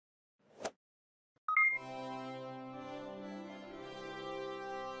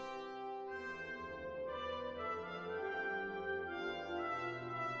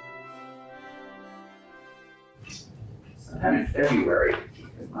sometime in February.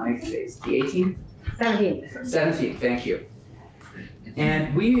 My face, the 18th? 17th. 17th, thank you.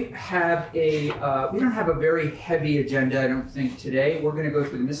 And we have we don't have a very heavy agenda, I don't think, today. We're going to go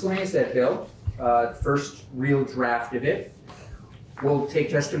through the miscellaneous ed bill, the first real draft of it. We'll take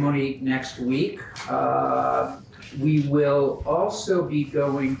testimony next week. We will also be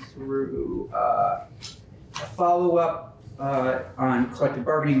going through a follow-up on collective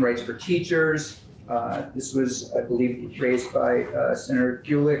bargaining rights for teachers. This was, I believe, raised by Senator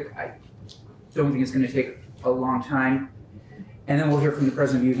Gulick. I don't think it's going to take a long time. And then we'll hear from the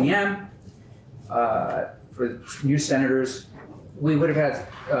president of UVM. For new senators, we would have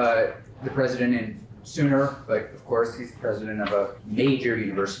had the president in sooner, but of course he's the president of a major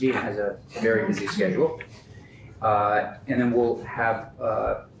university and has a very busy schedule. And then we'll have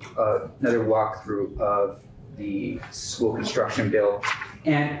another walkthrough of the school construction bill.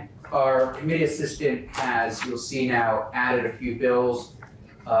 And our committee assistant has, you'll see now, added a few bills,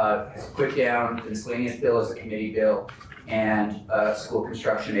 has put down the miscellaneous bill as a committee bill, and school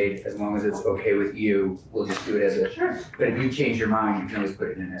construction aid, as long as it's okay with you, we'll just do it as a. Sure. But if you change your mind, you can always put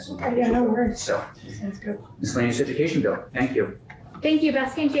it in as an. Yeah, no worries. So, Sounds good. miscellaneous education bill, thank you. Thank you,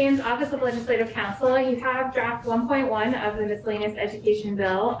 Misc and James, Office of Legislative Counsel. You have draft 1.1 of the Miscellaneous Education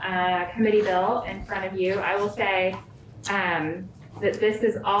Bill, committee bill in front of you. I will say that this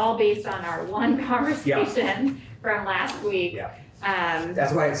is all based on our one conversation from last week. Yeah.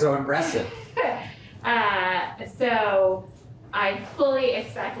 That's why it's so impressive. So I fully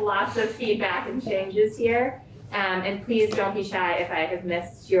expect lots of feedback and changes here. And please don't be shy if I have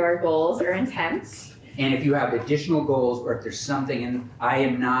missed your goals or intent. And if you have additional goals, or if there's something, and I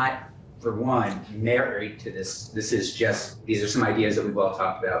am not, for one, married to this. This is just, these are some ideas that we've all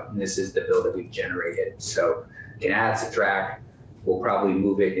talked about, and this is the bill that we've generated. So it adds a track. We'll probably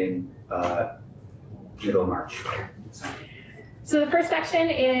move it in middle of March. So the first section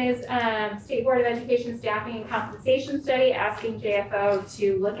is State Board of Education Staffing and Compensation Study, asking JFO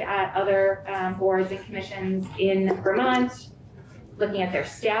to look at other boards and commissions in Vermont, looking at their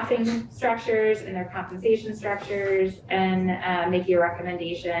staffing structures and their compensation structures, and making a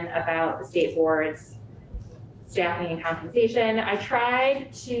recommendation about the state board's staffing and compensation. I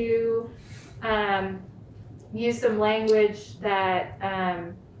tried to use some language that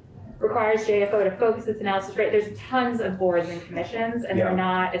requires JFO to focus its analysis, right? There's tons of boards and commissions, and they're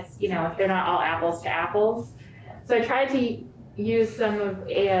not, they're not all apples to apples. So I tried to use some of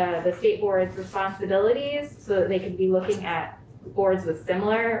the state board's responsibilities so that they could be looking at boards with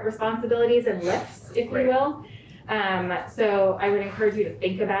similar responsibilities and lifts, if you will. So I would encourage you to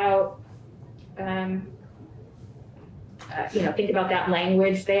think about, think about that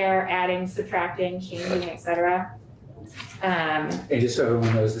language there, adding, subtracting, changing, etc. And just so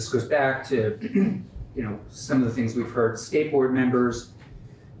everyone knows, this goes back to, some of the things we've heard. State board members,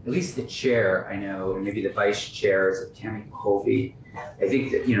 at least the chair, I know, and maybe the vice chairs, Tammy Colby, I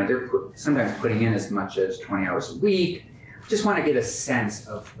think that, they're sometimes putting in as much as 20 hours a week. Just want to get a sense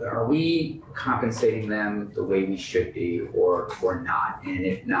of, are we compensating them the way we should be or not? And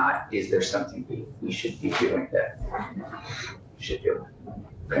if not, is there something we should be doing that we should do?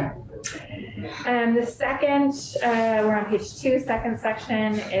 Okay. The second, we're on page 2, second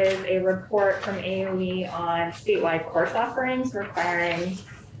section is a report from AOE on statewide course offerings, requiring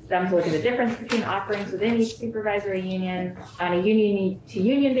them to look at the difference between offerings within each supervisory union on a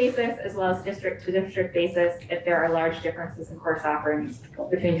union-to-union basis, as well as district-to-district basis if there are large differences in course offerings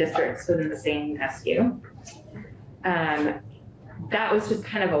between districts within the same SU. That was just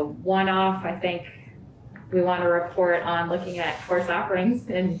kind of a one-off. I think we want to report on looking at course offerings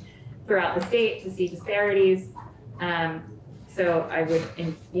throughout the state to see disparities. So I would,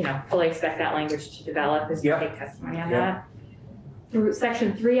 fully expect that language to develop as we take testimony on that. Through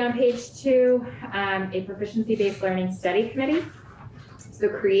section 3 on page 2, a proficiency-based learning study committee. So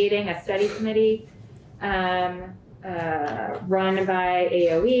creating a study committee run by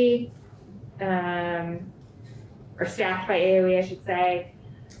AOE, or staffed by AOE, I should say,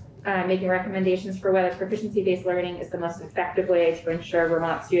 making recommendations for whether proficiency-based learning is the most effective way to ensure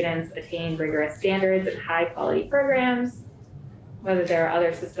Vermont students attain rigorous standards and high-quality programs, whether there are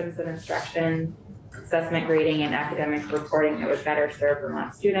other systems of instruction, assessment, grading, and academic reporting that would better serve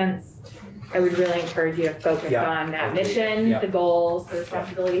Vermont students. I would really encourage you to focus on that mission, the goals, the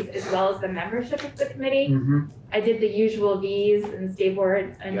responsibilities, as well as the membership of the committee. I did the usual V's in the State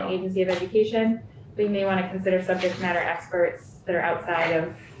Board and the Agency of Education, but you may want to consider subject matter experts that are outside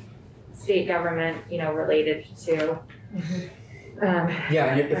of state government, related to Yeah,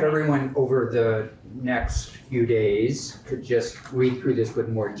 and if everyone over the next few days could just read through this with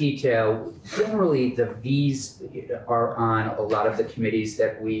more detail. Generally, the Vs are on a lot of the committees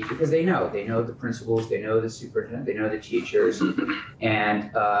that because they know the principals, they know the superintendent, they know the teachers,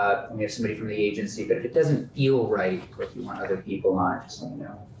 and we have somebody from the agency, but if it doesn't feel right, or if you want other people on, just let me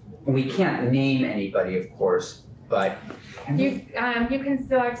know. And we can't name anybody, of course, but. You can,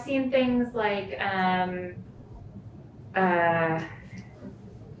 so I've seen things like,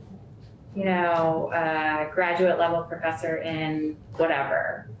 graduate level professor in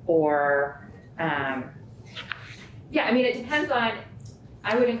whatever, or, it depends on,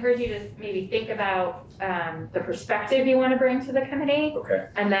 I would encourage you to maybe think about the perspective you want to bring to the committee. Okay.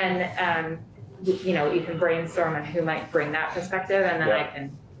 And then, you can brainstorm on who might bring that perspective, and then I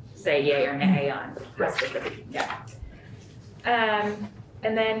can say yay or nay on how specific you can get.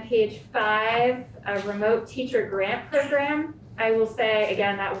 And then page 5, a remote teacher grant program. I will say,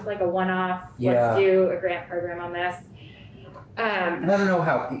 again, that was like a one-off, let's do a grant program on this. And I don't know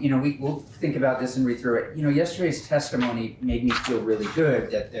how, we'll think about this and read through it. Yesterday's testimony made me feel really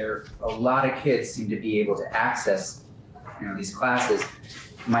good that a lot of kids seem to be able to access, these classes.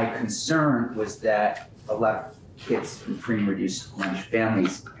 My concern was that a lot of kids from free and reduced lunch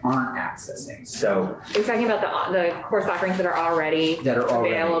families aren't accessing. So you're talking about the course offerings that are already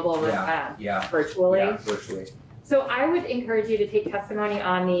available virtually. Yeah, virtually. So I would encourage you to take testimony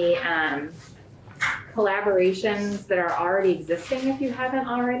on the collaborations that are already existing if you haven't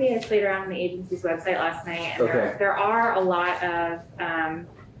already. I played around on the agency's website last night, and there are a lot of,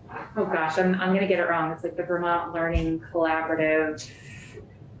 oh gosh, I'm going to get it wrong. It's like the Vermont Learning Collaborative.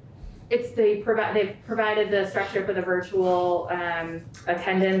 They've provided the structure for the virtual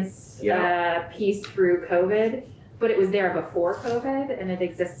attendance piece through COVID, but it was there before COVID, and it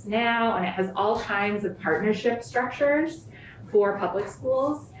exists now, and it has all kinds of partnership structures for public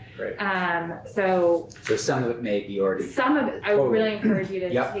schools. Right. So some of it may be already. Some of it, I would really encourage you to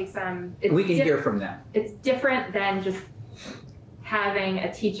take some. We can hear from them. It's different than just having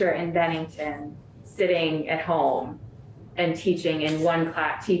a teacher in Bennington sitting at home and teaching in one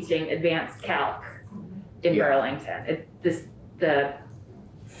class, teaching advanced calc in Burlington. The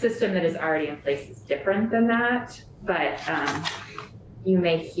system that is already in place is different than that, but you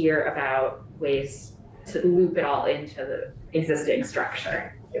may hear about ways to loop it all into the existing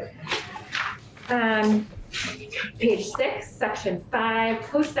structure. Page 6, section 5,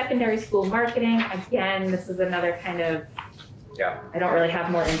 post-secondary school marketing. Again, this is another kind of, I don't really have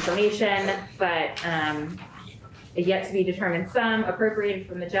more information, but yet to be determined sum appropriated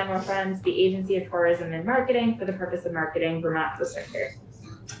from the general fund, the Agency of Tourism and Marketing for the purpose of marketing Vermont post-secondary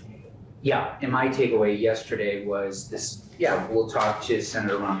schools. Yeah, and my takeaway yesterday was this, we'll talk to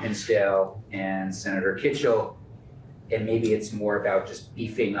Senator Ron Hinsdale and Senator Kitchell, and maybe it's more about just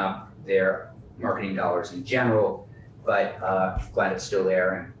beefing up their marketing dollars in general, but glad it's still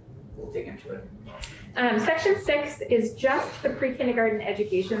there, and we'll dig into it. Section 6 is just the pre-kindergarten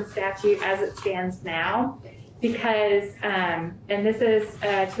education statute as it stands now, because, and this is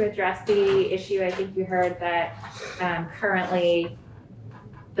to address the issue I think you heard that currently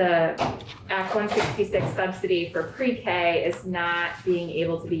the Act 166 subsidy for pre-K is not being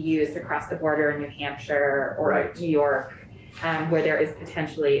able to be used across the border in New Hampshire or New York, where there is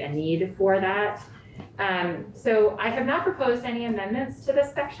potentially a need for that. So I have not proposed any amendments to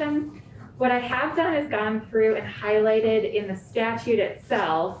this section. What I have done is gone through and highlighted in the statute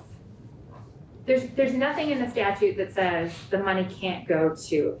itself. There's nothing in the statute that says the money can't go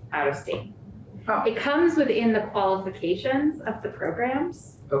to out of state. Oh. It comes within the qualifications of the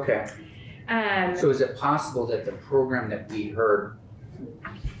programs. Okay. So is it possible that the program that we heard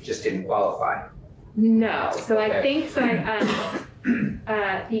just didn't qualify? No. So okay. I think so.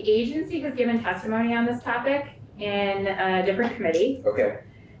 The agency has given testimony on this topic in a different committee. Okay.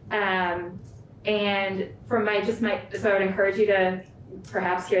 And from so I would encourage you to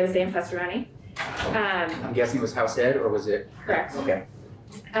perhaps hear the same testimony. I'm guessing it was House Ed, or was it? Correct. Okay.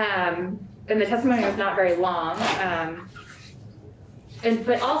 And the testimony was not very long.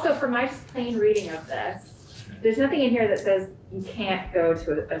 But also for my just plain reading of this, there's nothing in here that says you can't go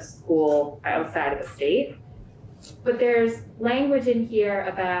to a school outside of the state. But there's language in here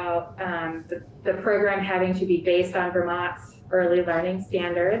about the program having to be based on Vermont's early learning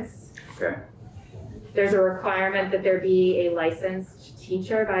standards. Okay. There's a requirement that there be a licensed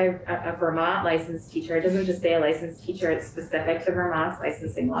teacher by a Vermont licensed teacher. It doesn't just say a licensed teacher, it's specific to Vermont's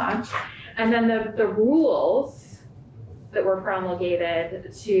licensing law. And then the rules that were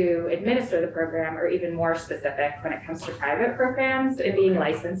promulgated to administer the program are even more specific when it comes to private programs and being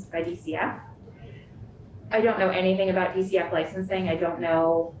licensed by DCF. I don't know anything about DCF licensing. I don't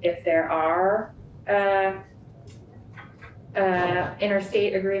know if there are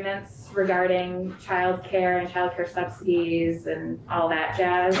interstate agreements regarding childcare and childcare subsidies and all that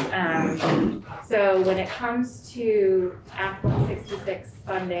jazz. So when it comes to Act 166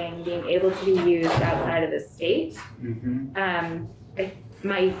 funding being able to be used outside of the state,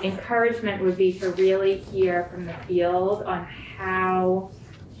 my encouragement would be to really hear from the field on how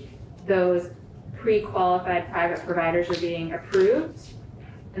those pre-qualified private providers are being approved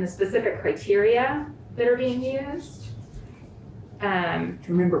and the specific criteria that are being used. Do you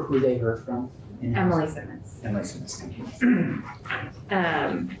remember who they heard from? Emily Simmons. Emily Simmons, thank you.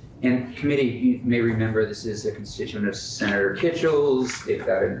 And committee, you may remember this is a constituent of Senator Kitchell's. They've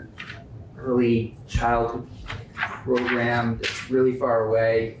got an early childhood program that's really far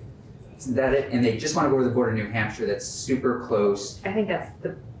away. Isn't that it? And they just want to go to the border of New Hampshire. That's super close. I think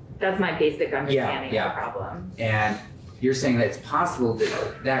that's my basic understanding of the problem. And you're saying that it's possible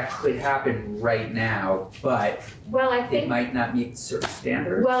that that could happen right now, but it might not meet certain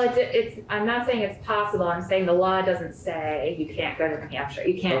standards. Well, I'm not saying it's possible. I'm saying the law doesn't say you can't go to New Hampshire.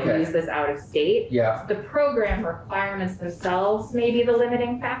 You can't use this out of state. Yeah. The program requirements themselves may be the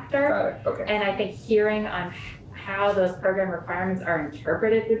limiting factor. Got it. Okay. And I think hearing on how those program requirements are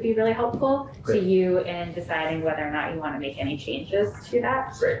interpreted would be really helpful to you in deciding whether or not you want to make any changes to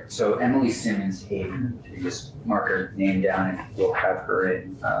that. Great. So Emily Simmons Hayden, you just mark her name down and we'll have her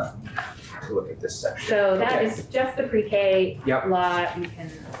in to look at this section. So that is just the pre-K law. You can,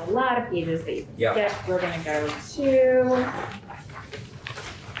 there's a lot of pages that you can skip. We're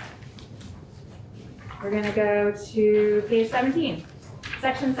gonna go to page 17,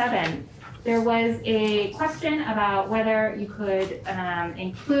 section 7. There was a question about whether you could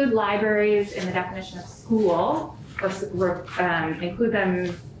include libraries in the definition of school, or include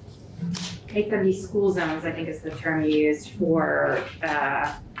them, make them be school zones, I think is the term used for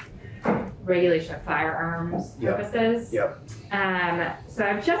regulation of firearms purposes. So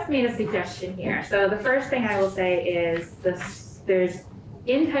I've just made a suggestion here. So the first thing I will say is there's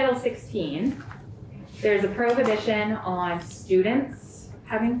in Title 16, there's a prohibition on students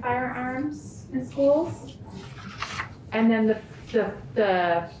having firearms in schools. And then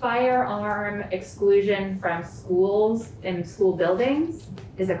the firearm exclusion from schools and school buildings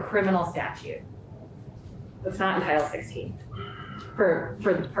is a criminal statute. It's not in Title 16 for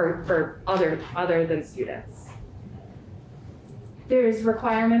other than students. There's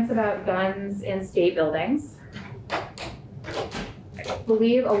requirements about guns in state buildings. I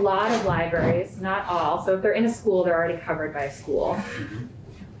believe a lot of libraries, not all, so if they're in a school, they're already covered by a school.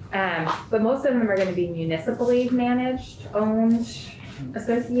 But most of them are going to be municipally managed, owned,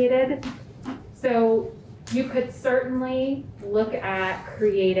 associated. So you could certainly look at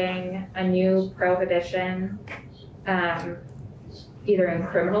creating a new prohibition, either in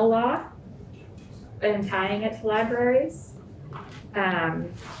criminal law and tying it to libraries.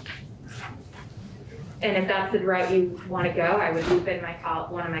 And if that's the route you want to go, I would loop in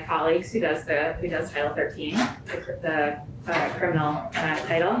one of my colleagues who does Title 13, the criminal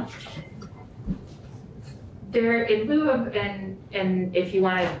title. There, in lieu of, and if you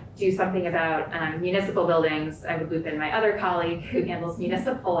want to do something about municipal buildings, I would loop in my other colleague who handles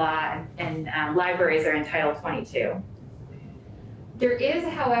municipal law, and libraries are in Title 22. There is,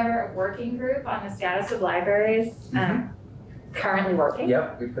 however, a working group on the status of libraries. Currently working.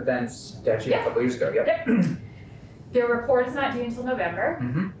 Yep, we put that in statute a couple years ago, Their report is not due until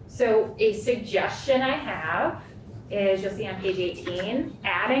November. So a suggestion I have is, you'll see on page 18,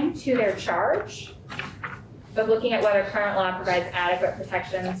 adding to their charge of looking at whether current law provides adequate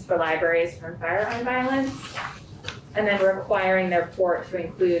protections for libraries from firearm violence, and then requiring their report to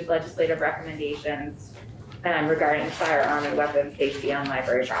include legislative recommendations regarding firearm and weapon safety on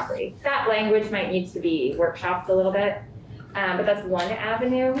library property. That language might need to be workshopped a little bit. But that's one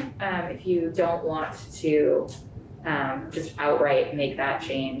avenue if you don't want to just outright make that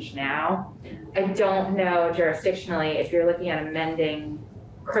change now. I don't know jurisdictionally if you're looking at amending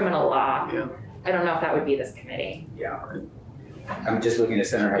criminal law. I don't know if that would be this committee. I'm just looking at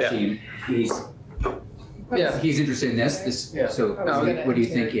Senator Hashim. He's interested in this. So what are you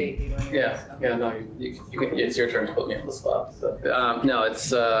thinking? No, it's your turn to put me on the spot. So, no,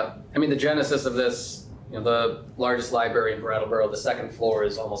 it's I mean, the genesis of this. The largest library in Brattleboro, the second floor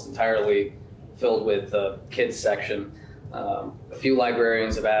is almost entirely filled with the kids section. A few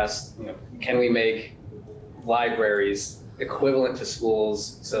librarians have asked, can we make libraries equivalent to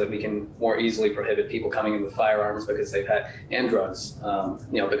schools so that we can more easily prohibit people coming in with firearms because they've had, and drugs,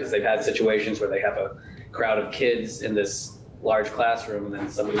 because they've had situations where they have a crowd of kids in this large classroom and then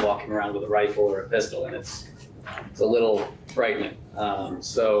somebody walking around with a rifle or a pistol, and it's a little frightening.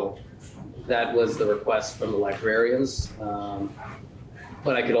 So that was the request from the librarians.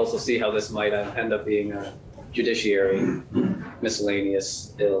 But I could also see how this might end up being a judiciary miscellaneous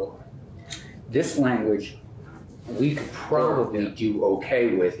bill. This language, we could probably do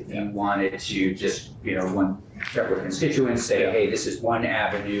okay with if you wanted to just, check with constituents, say, hey, this is one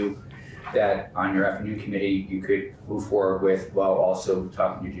avenue that on your afternoon committee you could move forward with while also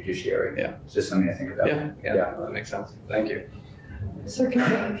talking to judiciary. Yeah. It's just something to think about. Yeah, that makes sense. Thank you. So can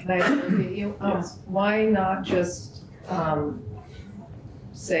I interview you? Yes. Why not just,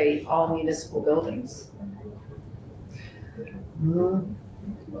 say, all municipal buildings?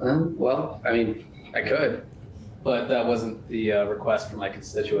 Well, I mean, I could, but that wasn't the request from my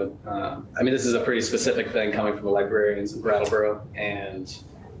constituent. I mean, this is a pretty specific thing coming from the librarians in Brattleboro, and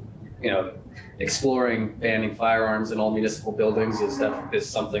exploring banning firearms in all municipal buildings is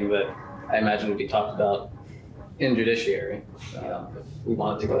something that I imagine would be talked about in judiciary if we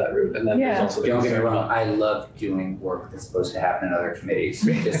wanted to go that route. And then there's also the Don't get me concern wrong, about- I love doing work that's supposed to happen in other committees,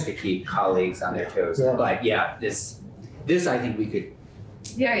 just to keep colleagues on their toes. Yeah. But yeah, this I think we could,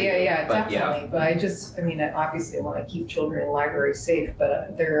 Yeah, But, yeah. definitely, but obviously I want to keep children in libraries safe,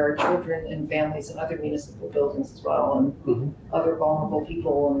 but there are children and families in other municipal buildings as well, and other vulnerable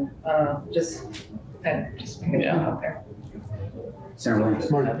people, and just putting that out there. Senator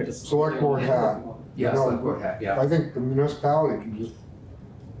Williams. My select board hat, Yeah, select board hat, yeah. I think the municipality can just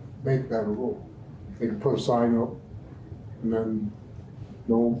make that a rule. They can put a sign up and then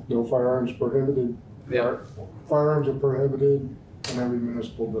no firearms prohibited. Yeah. Firearms are prohibited in every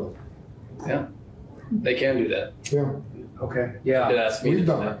municipal building. They can do that. Yeah, Okay, They yeah. did ask me to We've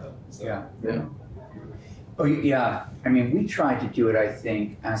do done that though. So, Yeah. Yeah. Oh, yeah, I mean, we tried to do it, I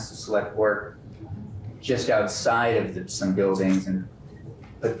think, as the select board, just outside of some buildings,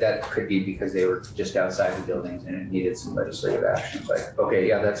 but that could be because they were just outside the buildings and it needed some legislative action, but, okay,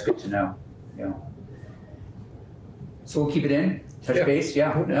 yeah, that's good to know, yeah. So we'll keep it in, touch Yeah. base,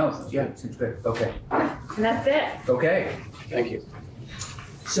 seems good, okay, And that's it. okay. Thank you.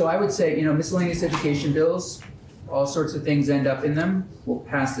 So I would say, miscellaneous education bills, all sorts of things end up in them. We'll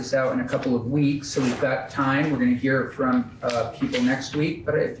pass this out in a couple of weeks, so we've got time. We're gonna hear from people next week,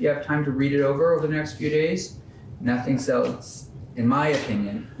 but if you have time to read it over the next few days, nothing sells, in my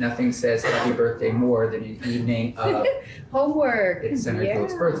opinion, nothing says happy birthday more than an evening of Homework. it's Senator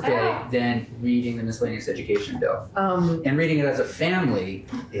Phillips' birthday than reading the miscellaneous education bill. And reading it as a family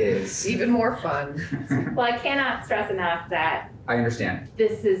is, Even more fun. Well, I cannot stress enough that I understand.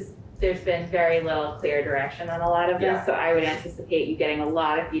 there's been very little clear direction on a lot of this, Yeah. so I would anticipate you getting a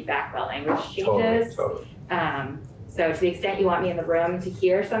lot of feedback about language changes. Totally. So to the extent you want me in the room to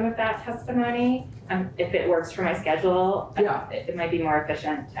hear some of that testimony, if it works for my schedule, Yeah. it might be more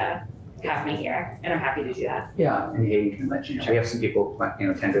efficient to have me here, and I'm happy to do that. Yeah, and Hayden can let you know. We have some people,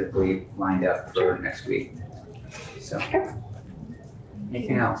 tentatively lined up for next week. So,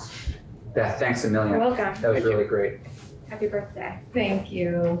 anything else? Beth, thanks a You're million. welcome. That was really great. Happy birthday. Thank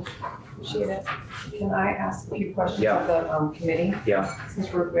you. Appreciate it. Can I ask a few questions Yeah. of the committee? Yeah.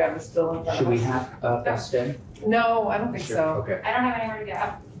 Since we have this bill in front Should of we us. have Beth stay? No, I don't think Sure. so. Okay. I don't have anywhere to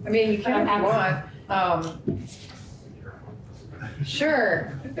go. I mean, you can if you want.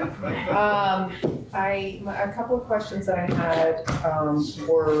 Sure. A couple of questions that I had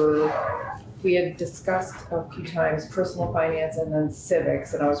were, we had discussed a few times personal finance and then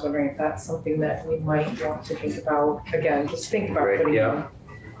civics, and I was wondering if that's something that we might want to think about, again, just think about Great, putting yeah.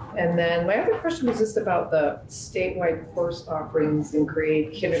 in. And then my other question was just about the statewide course offerings in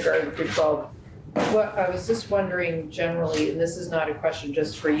grade kindergarten through 12. What, I was just wondering generally, and this is not a question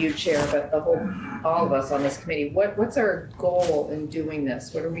just for you, Chair, but all of us on this committee, what's our goal in doing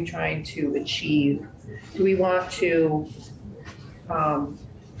this? What are we trying to achieve? Do we want to,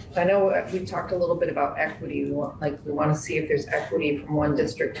 I know we talked a little bit about equity. We want to see if there's equity from one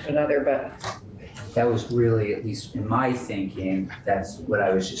district to another, but That was really, at least in my thinking, that's what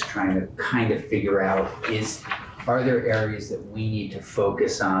I was just trying to kind of figure out is, are there areas that we need to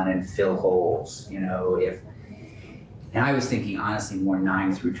focus on and fill holes, and I was thinking honestly more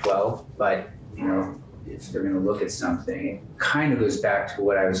 9 through 12, but if they're gonna look at something, it kind of goes back to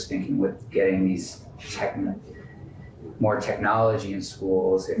what I was thinking with getting these more technology in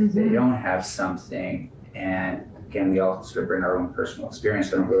schools. If they don't have something, and again, we all sort of bring our own personal experience,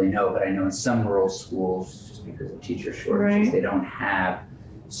 I don't really know, but I know in some rural schools, just because of teacher shortages, Right. they don't have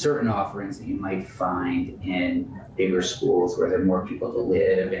certain offerings that you might find in bigger schools where there are more people to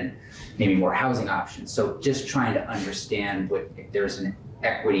live and maybe more housing options. So just trying to understand if there's an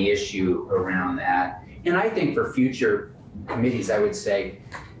equity issue around that. And I think for future committees, I would say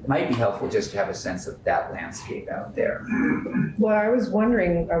it might be helpful just to have a sense of that landscape out there. Well, I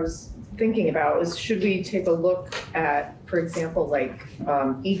was thinking about is should we take a look at, for example, like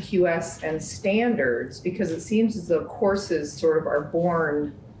EQS and standards, because it seems as though courses sort of are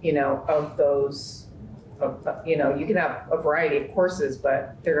born, of those, you can have a variety of courses,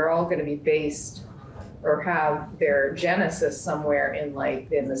 but they're all going to be based or have their genesis somewhere in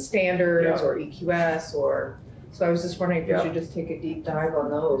the standards or EQS so I was just wondering if we should just take a deep dive on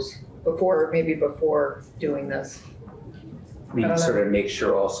those before doing this. We can sort of make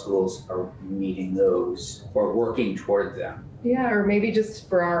sure all schools are meeting those or working toward them. Yeah, or maybe just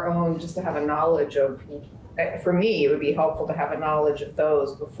for our own, just to have a knowledge of, for me, it would be helpful to have a knowledge of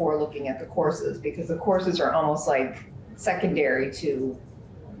those before looking at the courses, because the courses are almost like secondary to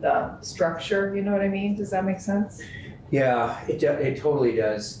the structure, you know what I mean? Does that make sense? Yeah, it totally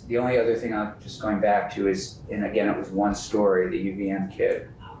does. The only other thing I'm just going back to is, and again, it was one story, the UVM kid.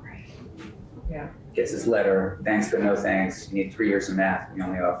 Oh, right. Yeah. Gets his letter, thanks but no thanks, you need 3 years of math, you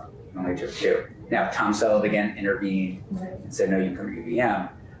only took 2. Now, Tom Sullivan again intervened and said, no, you can come to UVM.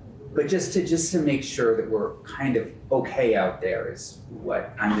 But just to make sure that we're kind of okay out there is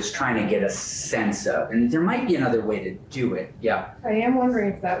what I'm just trying to get a sense of. And there might be another way to do it, yeah. I am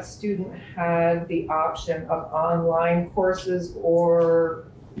wondering if that student had the option of online courses or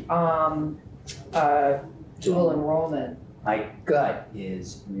dual enrollment. My gut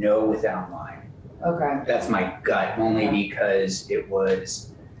is no with online. Okay. That's my gut, only because it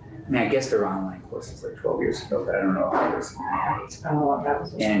was, I guess there were online courses like 12 years ago, but I don't know if I was Oh, that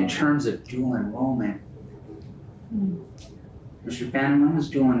was. And in terms of dual enrollment, Mr. Bannon, when was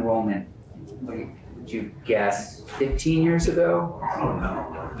dual enrollment? Would you guess 15 years ago? Oh,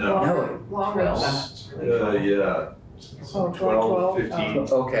 no. No. Longer than that. Yeah. Oh, 12, 15.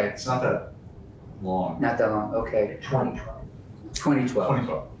 Okay, It's not that long. not that long, okay. 2012.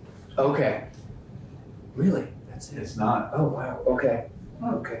 2012. Okay. Really? That's it? It's not, Oh, wow, okay,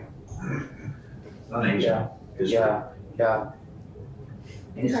 okay. it's not ancient history. Yeah,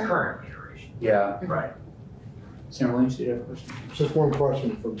 In its Okay. current iteration. yeah. Right. Senator Williams, did you have a question? Just one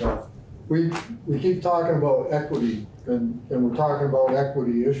question for Beth. We keep talking about equity and we're talking about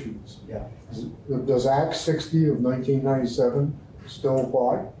equity issues. Yeah. Does Act 60 of 1997 still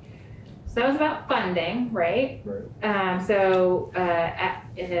apply? So that was about funding, right? Right.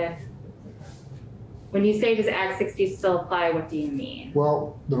 When you say does Act 60 still apply, what do you mean?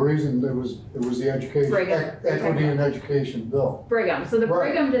 Well, the reason it was the education, Brigham. equity and education bill. Brigham, so the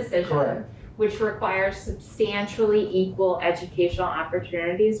Right. Brigham decision, Correct. which requires substantially equal educational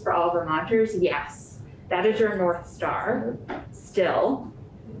opportunities for all Vermonters, yes, that is your North Star. Still,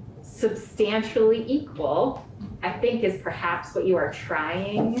 substantially equal, I think, is perhaps what you are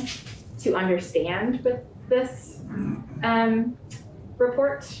trying to understand with this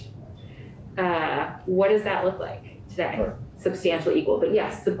report. What does that look like today? Right. Substantially equal, but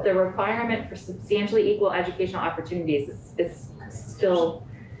yes, the requirement for substantially equal educational opportunities is still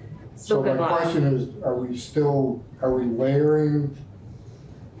So good my law. question is, are we layering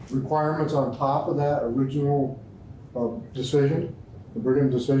requirements on top of that original decision, the Brigham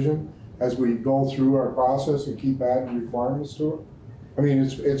decision, as we go through our process and keep adding requirements to it? I mean,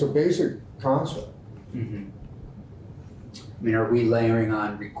 it's a basic concept. Mm-hmm. I mean, are we layering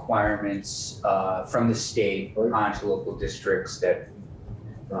on requirements from the state onto local districts that,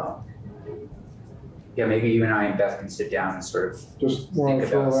 maybe you and I and Beth can sit down and sort of Just want think to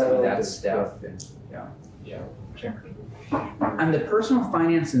throw about some that of out that there. stuff and, Sure. On the personal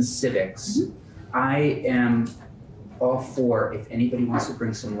finance and civics, I am all for, if anybody wants to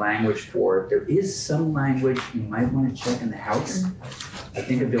bring some language for it, there is some language you might want to check in the House. I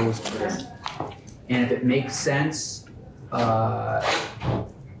think a bill was put in. And if it makes sense, let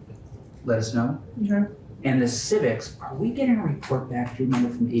us know. Okay. And the civics, are we getting a report back, do you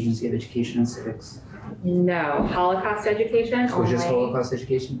remember, from the Agency of Education on Civics? No, Holocaust education It was just only. Holocaust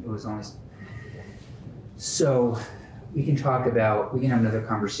education? It was only. So we can have another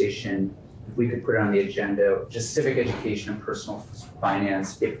conversation, if we could put it on the agenda, just civic education and personal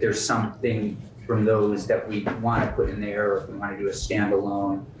finance, if there's something from those that we want to put in there, or if we want to do a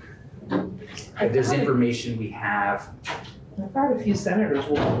standalone. If there's information we have. I've heard a few senators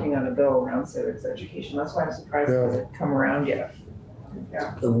were working on a bill around civics education. That's why I'm surprised it hasn't come around yet.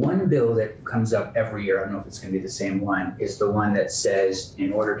 Yeah. The one bill that comes up every year, I don't know if it's going to be the same one, is the one that says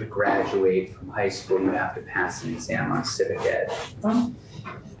in order to graduate from high school, you have to pass an exam on civic ed. Oh.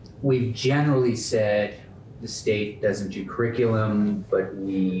 We've generally said the state doesn't do curriculum, but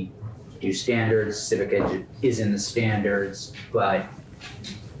we do standards. Civic ed is in the standards, but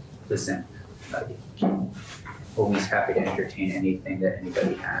listen, always happy to entertain anything that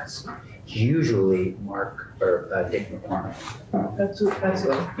anybody has. Usually Mark or Dick McCormick. That's what I'm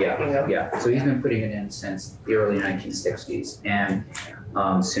thinking of. Yeah, so he's been putting it in since the early 1960s and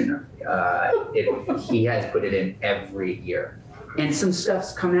sooner. He has put it in every year. And some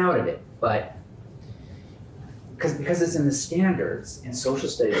stuff's come out of it, but because it's in the standards, and social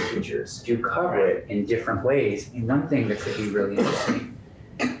studies teachers do cover it in different ways. And one thing that could be really interesting,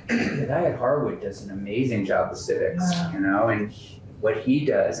 the guy at Harwood does an amazing job with civics, and what he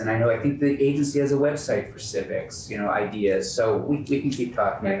does. And I think the agency has a website for civics, ideas. So we can keep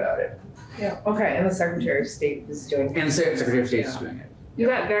talking about it. Yeah, okay, and the Secretary of State is doing it. And the Secretary of State is doing it. You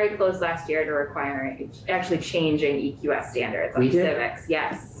got very close last year to requiring, actually changing EQS standards on We did? civics,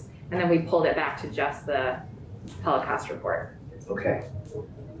 yes. And then we pulled it back to just the Holocaust report. Okay.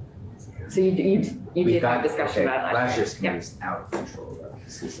 So you did have discussion about it last year's Yep. committee is out of control though.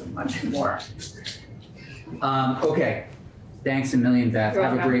 This is a much more. Okay, thanks a million, Beth. You're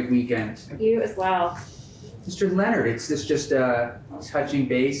Have a welcome. great weekend. You as well. Mr. Leonard, is this just touching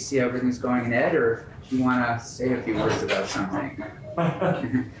base, see how everything's going in ed, or do you want to say a few words about something?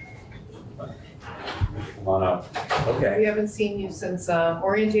 Come on up. Okay. We haven't seen you since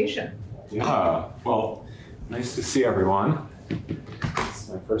orientation. Yeah, well, nice to see everyone. It's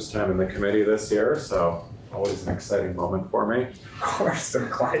my first time in the committee this year, so always an exciting moment for me. Of course, I'm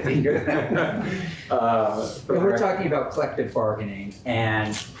glad to hear that. We're talking about collective bargaining,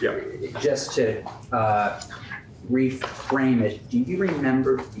 and just to reframe it, do you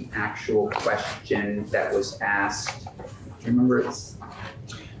remember the actual question that was asked? Do you remember it?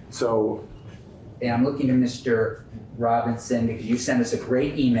 So, And I'm looking to Mr. Robinson because you sent us a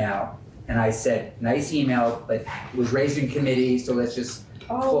great email, and I said, nice email, but it was raised in committee, so let's just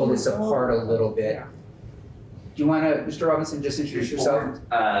pull this apart a little bit. Do you want to, Mr. Robinson, just introduce yourself?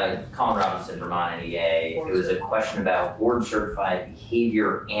 Colin Robinson, Vermont NEA. It was a question about board certified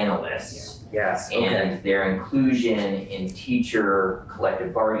behavior analysts Yes. and their inclusion in teacher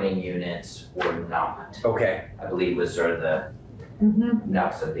collective bargaining units or not. Okay. I believe was sort of the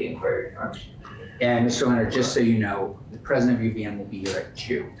nuts of the inquiry. And Mr. Leonard, just so you know, the president of UVM will be here at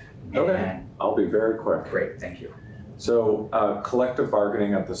 2. Okay. And I'll be very quick. great, thank you. So, collective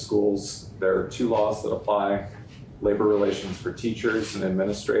bargaining at the schools, there are 2 laws that apply: Labor Relations for Teachers and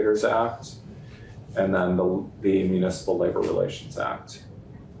Administrators Act, and then the Municipal Labor Relations Act.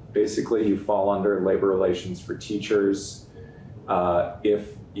 Basically, you fall under Labor Relations for Teachers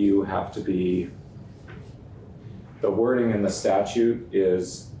if you have to be, the wording in the statute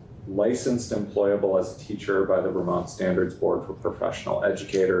is licensed employable as a teacher by the Vermont Standards Board for Professional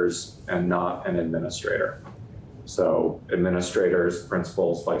Educators and not an administrator. So administrators,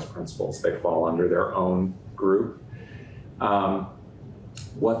 principals, vice principals, they fall under their own group.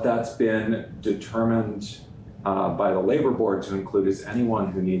 What that's been determined by the labor board to include is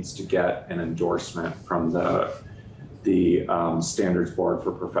anyone who needs to get an endorsement from the Standards Board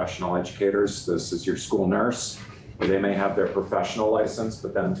for Professional Educators. This is your school nurse, where they may have their professional license,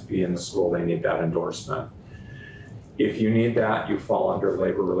 but then to be in the school, they need that endorsement. If you need that, you fall under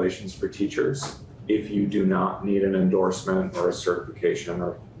Labor Relations for Teachers. If you do not need an endorsement or a certification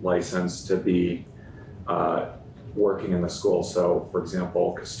or license to be working in the school, so for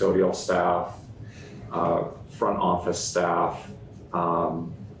example, custodial staff, front office staff,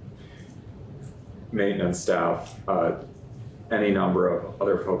 maintenance staff, any number of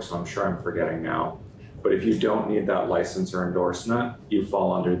other folks who I'm sure I'm forgetting now. But if you don't need that license or endorsement, you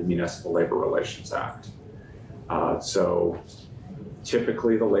fall under the Municipal Labor Relations Act. So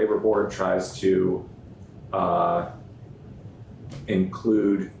typically the labor board tries to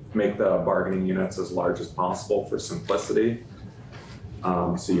make the bargaining units as large as possible for simplicity.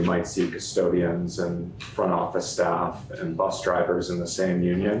 So you might see custodians and front office staff and bus drivers in the same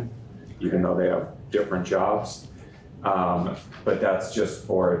union, even though they have different jobs. But that's just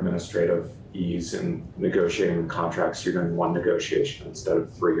for administrative ease in negotiating contracts. You're doing 1 negotiation instead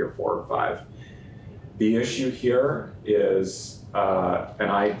of 3 or 4 or 5. The issue here is,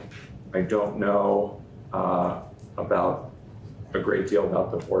 and I don't know about a great deal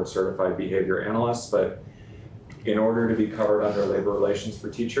about the board certified behavior analysts, but in order to be covered under Labor Relations for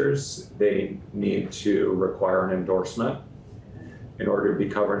Teachers, they need to require an endorsement. In order to be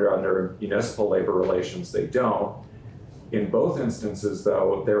covered under municipal labor relations, they don't. In both instances,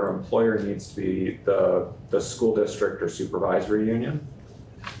 though, their employer needs to be the school district or supervisory union.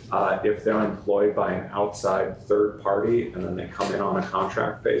 If they're employed by an outside third party and then they come in on a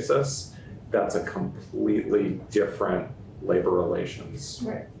contract basis, that's a completely different labor relations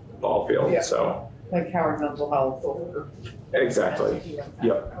ball field. Yeah. So Like Howard Mental Health or. exactly.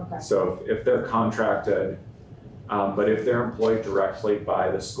 Yep. Okay. So if they're contracted But if they're employed directly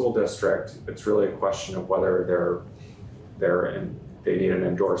by the school district, it's really a question of whether they need an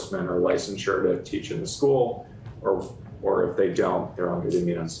endorsement or licensure to teach in the school, or if they don't, they're under the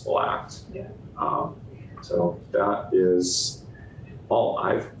Municipal Act. Yeah. So that is all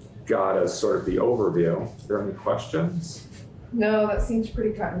I've got as sort of the overview. Are there any questions? No, that seems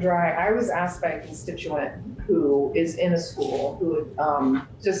pretty cut and dry. I was asked by a constituent who is in a school who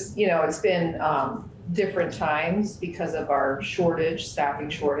just, it's been different times because of our staffing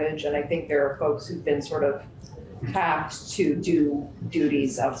shortage. And I think there are folks who've been sort of tapped to do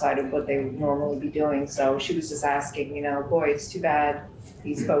duties outside of what they would normally be doing. So she was just asking, boy, it's too bad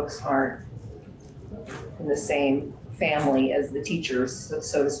these folks aren't in the same family as the teachers,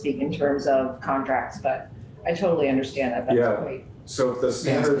 so to speak, in terms of contracts, but I totally understand that. That's Yeah. great. So if the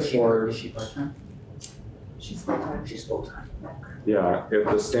standards board, Is she part-time? She's full-time. She's full-time. yeah, if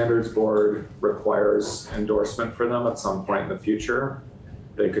the standards board requires endorsement for them at some point in the future,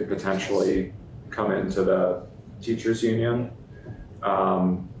 they could potentially come into the teachers union.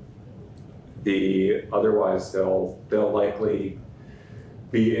 Otherwise they'll likely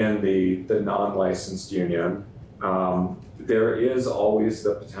be in the non-licensed union. There is always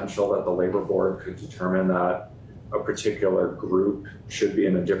the potential that the labor board could determine that a particular group should be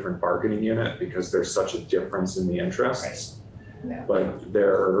in a different bargaining unit because there's such a difference in the interests. Right. Yeah. But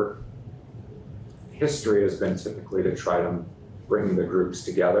their history has been typically to try to bring the groups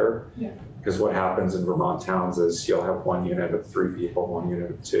together. Yeah. Because what happens in Vermont towns is you'll have one unit of 3 people, one unit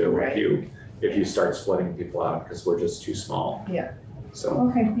of 2. Right. If you start splitting people out because we're just too small. Yeah. So,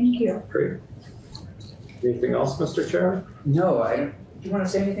 Okay, thank you. great. Anything else, Mr. Chair? No, do you want to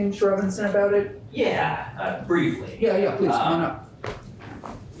say anything, Mr. Robinson, about it? Yeah, briefly. Yeah, please, come on up.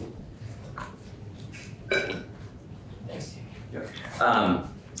 Thanks. Yep.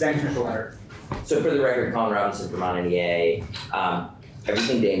 Thanks, Mr. Leonard. So for the record, Colin Robinson, Vermont NEA,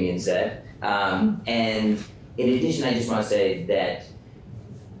 everything Damien said. And in addition, I just want to say that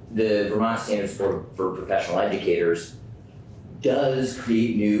the Vermont Standards Board for Professional Educators does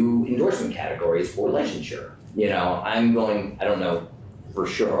create new endorsement categories for licensure. I don't know for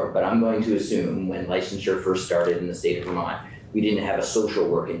sure, but I'm going to assume when licensure first started in the state of Vermont, we didn't have a social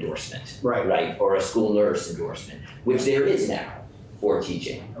work endorsement, right? Or a school nurse endorsement, which there is now for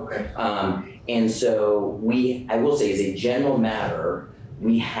teaching. Okay. And so I will say as a general matter,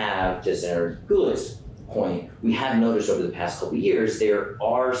 we have, to Senator Gulick's point, we have noticed over the past couple of years, there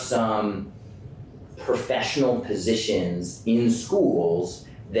are some professional positions in schools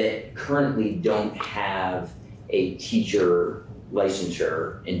that currently don't have a teacher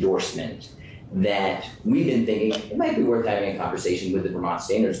licensure endorsement that we've been thinking it might be worth having a conversation with the Vermont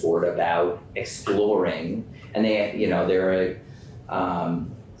Standards Board about exploring. And they have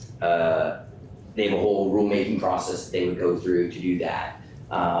a whole rulemaking process that they would go through to do that.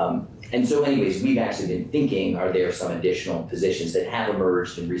 And so anyways, we've actually been thinking, are there some additional positions that have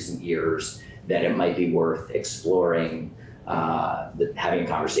emerged in recent years that it might be worth exploring, having a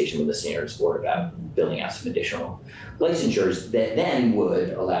conversation with the Standards Board about building out some additional licensures that then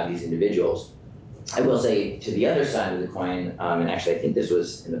would allow these individuals. I will say to the other side of the coin, and actually I think this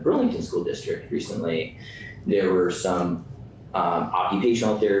was in the Burlington School District recently, there were some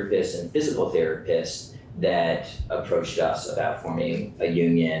occupational therapists and physical therapists that approached us about forming a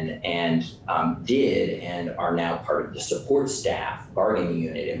union and are now part of the support staff bargaining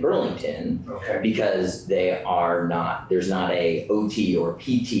unit in Burlington. Okay. Because there's not a OT or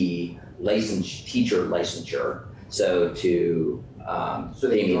PT teacher licensure. So to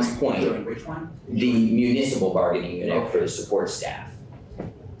Damien's point, Which one? the municipal bargaining unit for the support staff.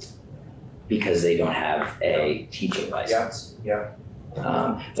 Because they don't have a teaching license. Yeah.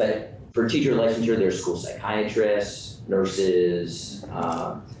 But for teacher licensure, there's school psychiatrists, nurses.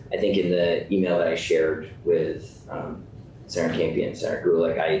 I think in the email that I shared with Senator Campion and Senator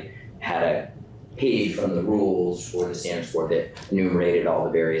Gulick, I had a page from the rules for the Standards Board that enumerated all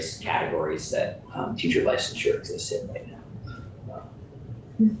the various categories that teacher licensure exists in right now.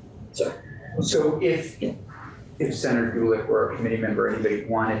 So if Senator Gulick or a committee member, anybody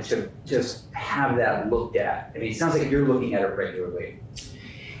wanted to just have that looked at, I mean, it sounds like you're looking at it regularly.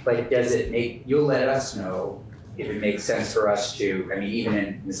 Like, you'll let us know if it makes sense for us to, I mean, even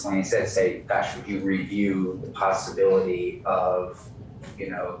in Miscellaneous, say, gosh, would you review the possibility of,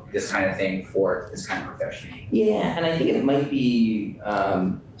 this kind of thing for this kind of profession? Yeah, and I think it might be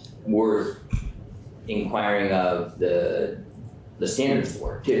worth inquiring of the Standards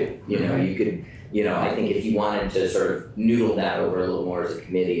Board too. You could, I think if you wanted to sort of noodle that over a little more as a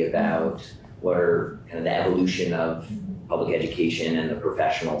committee about what are kind of the evolution of public education and the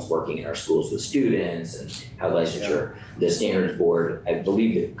professionals working in our schools with students and how licensure. The standards board, I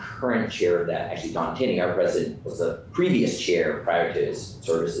believe the current chair of that, actually Don Tinning, our president, was the previous chair prior to his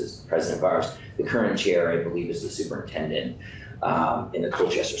service as president of ours. The current chair, I believe, is the superintendent in the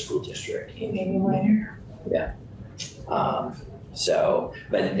Colchester School District. Yeah.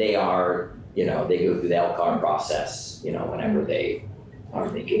 But they are, they go through the LCAR process, whenever they are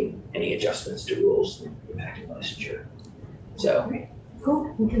making any adjustments to rules impacting licensure. So.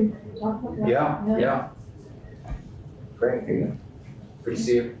 Cool, we can talk about that. Yeah. Great. Here you Good to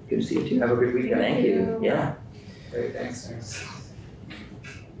see you. go. Good to see you too. Have a good weekend. Thank you. Yeah. Great, thanks.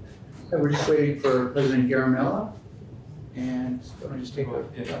 And we're just waiting for President Garamella. And let me just take a,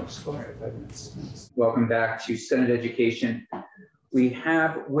 just go ahead, 5 minutes. Welcome back to Senate Education. We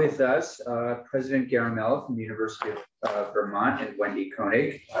have with us President Garamella from the University of Vermont and Wendy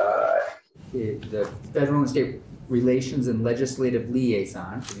Koenig, the Federal and State Relations and Legislative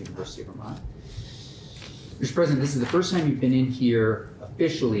Liaison for the University of Vermont. Mr. President, this is the first time you've been in here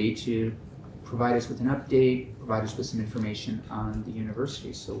officially to provide us with an update, provide us with some information on the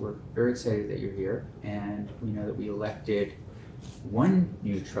university. So we're very excited that you're here. And we know that we elected one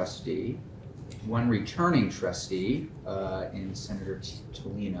new trustee, one returning trustee in Senator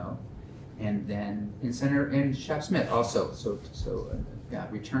Tolino, and then in Senator Shap Smith also. So yeah,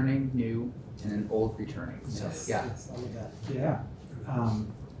 returning, new, and then old returning. So yeah. Yes, all of that. Yeah.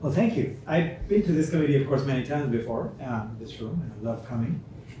 Well, thank you. I've been to this committee, of course, many times before, this room, and I love coming.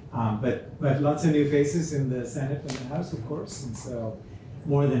 But lots of new faces in the Senate and the House, of course, and so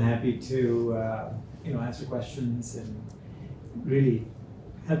more than happy to answer questions and really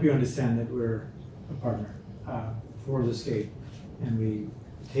help you understand that we're a partner for the state, and we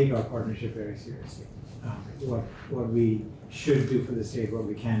take our partnership very seriously. What we should do for the state, what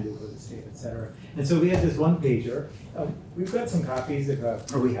we can do for the state, et cetera. And so we have this one pager. We've got some copies,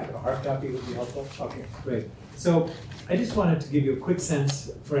 or we have a hard copy would be helpful. Okay, great. So I just wanted to give you a quick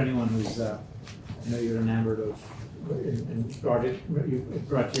sense for anyone who's, I know you're enamored of and brought you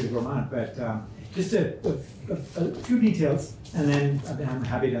to Vermont, but just a few details, and then I'm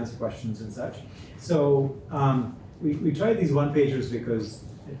happy to answer questions and such. So we tried these one-pagers because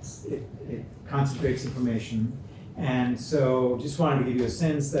it concentrates information, and so just wanted to give you a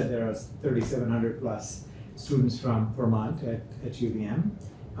sense that there are 3,700 plus students from Vermont at UVM.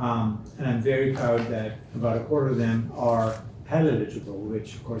 And I'm very proud that about a quarter of them are Pell eligible,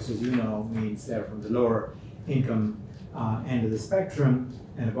 which of course, as you know, means they're from the lower income end of the spectrum,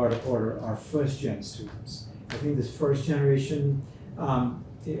 and about a quarter are first-gen students. I think this first generation of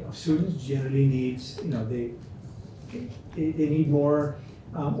students generally needs, they need more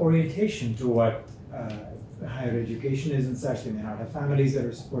orientation to what higher education is and such. They may not have families that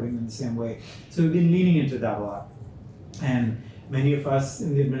are supporting them the same way. So we've been leaning into that a lot. And many of us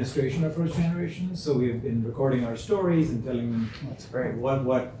in the administration are first generation, so we've been recording our stories and telling them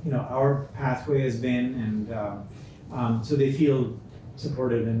what our pathway has been, and so they feel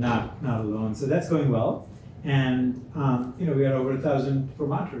supported and not alone. So that's going well, and we had over 1,000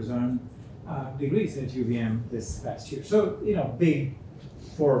 Vermonters earn degrees at UVM this past year. So big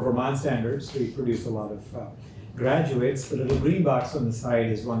for Vermont standards. We produce a lot of graduates. The little green box on the side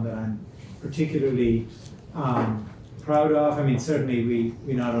is one that I'm particularly proud of. I mean, certainly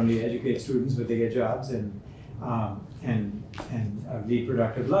we not only educate students, but they get jobs and lead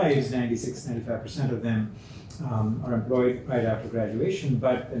productive lives. 96-95% of them are employed right after graduation.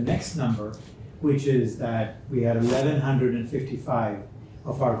 But the next number, which is that we had 1,155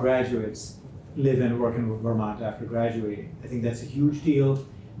 of our graduates live and work in Vermont after graduating. I think that's a huge deal.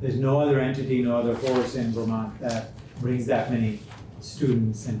 There's no other entity, no other force in Vermont that brings that many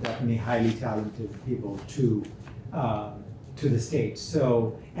students and that many highly talented people to the state.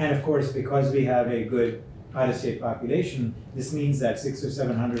 So, and of course, because we have a good out-of-state population, this means that 600 or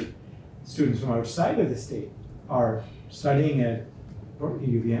 700 students from outside of the state are studying at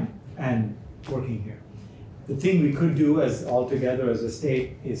UVM and working here. The thing we could do as altogether as a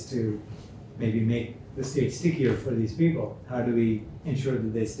state is to maybe make the state stickier for these people. How do we ensure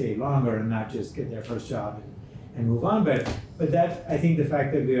that they stay longer and not just get their first job and move on? But that, I think the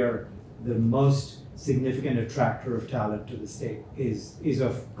fact that we are the most significant attractor of talent to the state is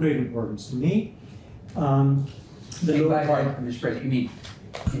of great importance to me. Mr. President, you mean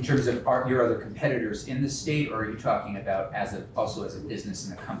in terms of your other competitors in the state, or are you talking about also as a business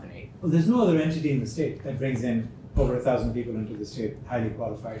and a company? Well, there's no other entity in the state that brings in over 1,000 people into the state, highly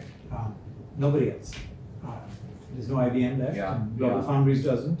qualified. Nobody else. There's no IBM left, and Global Foundries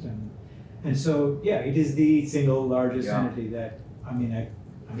doesn't, and so yeah, it is the single largest entity that, I mean,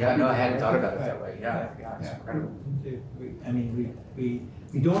 Yeah, no, I hadn't thought about it that way. Yeah, it's incredible.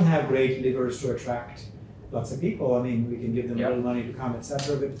 We don't have great levers to attract lots of people. I mean, we can give them a little money to come, et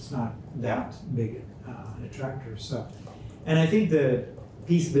cetera, but it's not that big an attractor. So, and I think the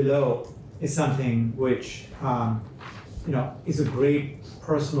piece below is something which, is a great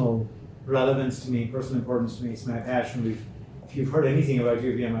personal relevance to me, personal importance to me. It's my passion. If you've heard anything about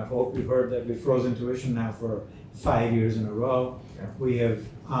UVM, I hope you've heard that we've frozen tuition now for 5 years in a row. Yeah. We have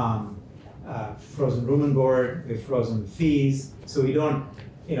frozen room and board, we've frozen fees, so we don't,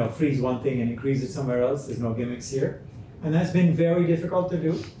 freeze one thing and increase it somewhere else. There's no gimmicks here. And that's been very difficult to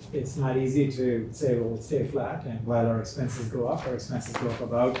do. It's not easy to say, well, we'll stay flat, and while our expenses go up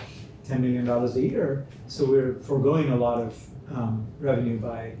about $10 million a year. So we're foregoing a lot of revenue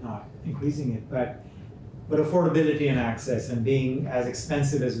by not increasing it. But affordability and access, and being as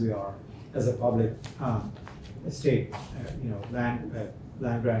expensive as we are as a public state,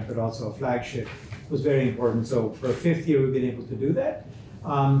 land grant, but also a flagship, was very important. So for a 5th year, we've been able to do that.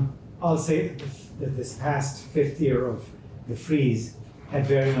 I'll say that this past 5th year of the freeze had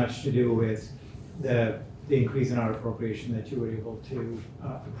very much to do with the increase in our appropriation that you were able to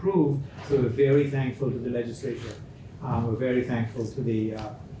approve. So we're very thankful to the legislature. We're very thankful to the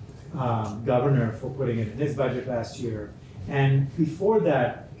governor for putting it in his budget last year. And before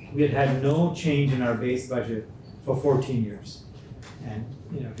that, we had no change in our base budget for 14 years. And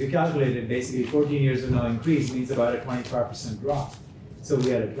if you calculate it, basically 14 years of no increase means about a 25% drop. So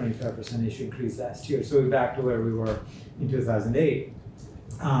we had a 25% increase last year. So we're back to where we were in 2008.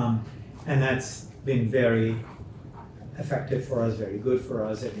 And that's been very effective for us, very good for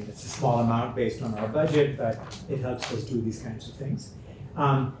us. I mean, it's a small amount based on our budget, but it helps us do these kinds of things.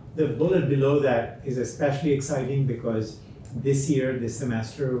 The bullet below that is especially exciting because this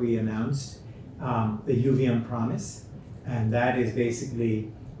semester, we announced the UVM promise. And that is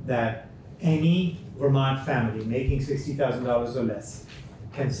basically that any Vermont family making $60,000 or less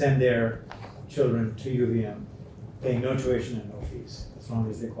can send their children to UVM, paying no tuition and no fees, as long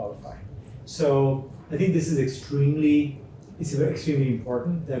as they qualify. So I think this is extremely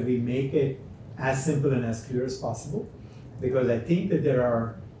important that we make it as simple and as clear as possible, because I think that there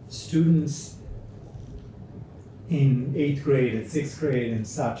are students in 8th grade and 6th grade and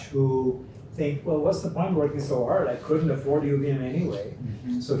such who think, well, what's the point working so hard? I couldn't afford UVM anyway.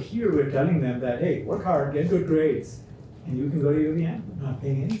 Mm-hmm. So here we're telling them that, hey, work hard, get good grades, and you can go to UVM, not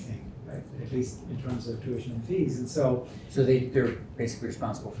paying anything, right? At least in terms of tuition and fees. And so they're basically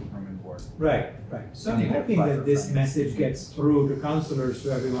responsible for room and board. Right. So I'm hoping that this message gets through to counselors,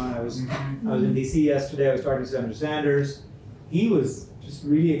 to everyone. I was in DC yesterday, I was talking to Senator Sanders. He was just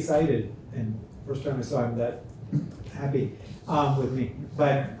really excited, and first time I saw him that happy with me.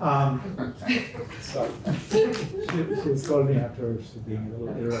 But sorry, she'll scold me afterwards for being a little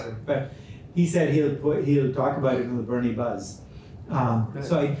irreverent. But he said he'll talk about it in the Bernie Buzz.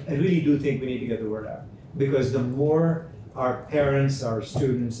 So I really do think we need to get the word out, because the more our parents, our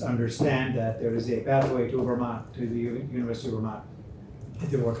students understand that there is a pathway to Vermont, to the University of Vermont, if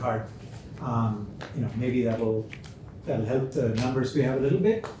they work hard, maybe that'll help the numbers we have a little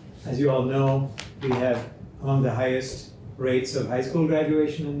bit. As you all know, we have among the highest rates of high school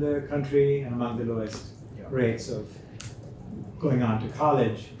graduation in the country and among the lowest rates of going on to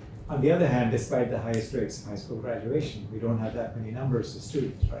college. On the other hand, despite the highest rates of high school graduation, we don't have that many numbers of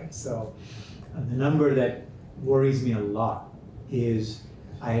students, right? So the number that worries me a lot is,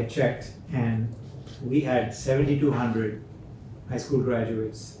 I had checked, and we had 7,200 high school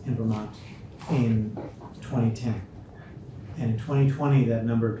graduates in Vermont in 2010. And in 2020, that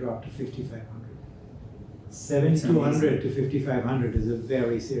number dropped to 5,500. 7,200 to 5,500 is a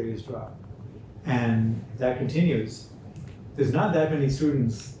very serious drop. And if that continues, there's not that many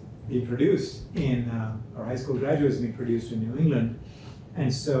students being produced in, or high school graduates being produced in New England.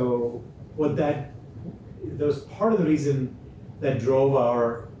 And so that was part of the reason that drove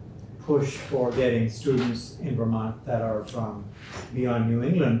our push for getting students in Vermont that are from beyond New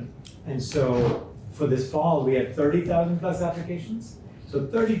England. And so for this fall, we had 30,000 plus applications. So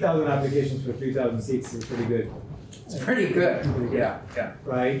 30,000 applications for 3,000 seats is pretty good. It's pretty good. Yeah.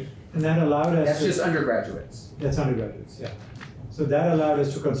 Right? And that allowed us That's just undergraduates. That's undergraduates, yeah. So that allowed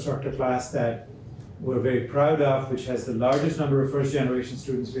us to construct a class that we're very proud of, which has the largest number of first-generation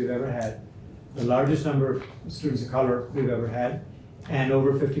students we've ever had, the largest number of students of color we've ever had, and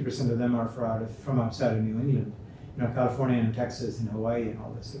over 50% of them are from outside of New England. California and Texas and Hawaii and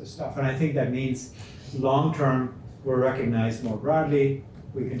all this sort of stuff. And I think that means long-term, we're recognized more broadly.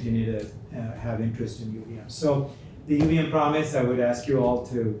 We continue to have interest in UVM. So the UVM promise, I would ask you all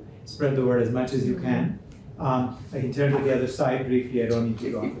to spread the word as much as you can. I can turn to the other side briefly, I don't need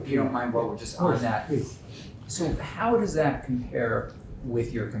to go. If you don't mind, while we're just on that. Please. So how does that compare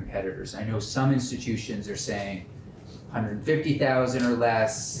with your competitors? I know some institutions are saying 150,000 or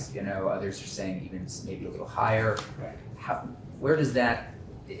less, you know, others are saying even maybe a little higher. Right. Where does that,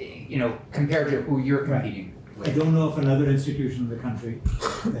 you know, compare to who you're competing with? I don't know of another institution in the country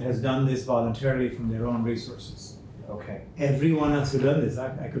that has done this voluntarily from their own resources. Okay. Everyone else who done this,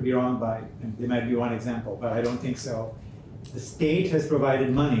 I could be wrong by, and there might be one example, but I don't think so. The state has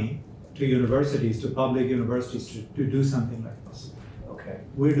provided money to universities, to public universities to do something like this. Okay.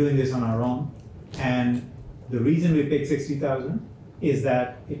 We're doing this on our own, and the reason we picked 60,000 is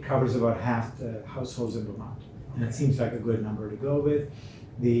that it covers about half the households in Vermont, and it seems like a good number to go with.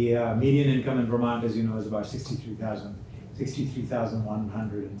 The median income in Vermont, as you know, is about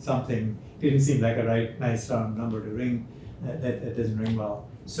 63,100 and something. Didn't seem like a nice round number to ring. That doesn't ring well.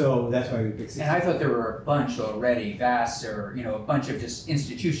 So that's why we picked 60. And I thought there were a bunch already, VAS, or, you know, a bunch of just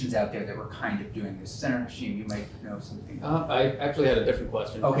institutions out there that were kind of doing this. Senator Hashim, you might know something. I actually had a different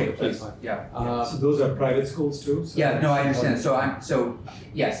question. Okay, If that's please, fine. yeah. So those are private schools too? So Yeah, no, I understand. So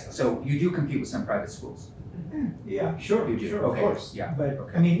yes, so you do compete with some private schools. Yeah, sure, You do, sure, okay, of course. yeah, But,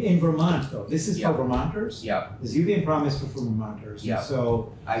 okay. I mean, in Vermont though, this is Yeah. for Vermonters. Yeah, This UVM promise for Vermonters. Yeah.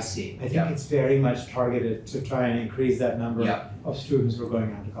 So I see. I think Yeah, it's very much targeted to try and increase that number Yeah. of students who are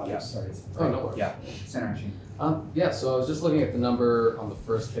going on to college. Yeah. Sorry. Oh, no worries. Yeah. Senator Hashim. Yeah, so I was just looking at the number on the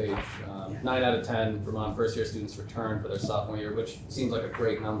first page. Yeah. 9 out of 10 Vermont first-year students return for their sophomore year, which seems like a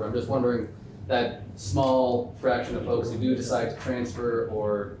great number. I'm just wondering, that small fraction of folks who do decide to transfer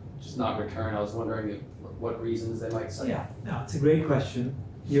or just not return, I was wondering what reasons they might cite. Yeah, no, it's a great question.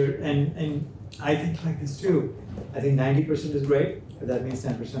 And I think like this too. I think 90% is great, but that means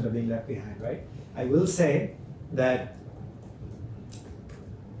 10% are being left behind, right? I will say that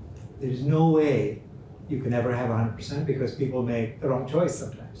there's no way you can ever have 100% because people make the wrong choice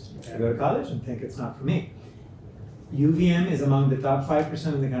sometimes. They go to college and think it's not for me. UVM is among the top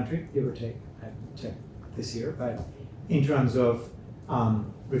 5% in the country, give or take. I haven't checked this year, but in terms of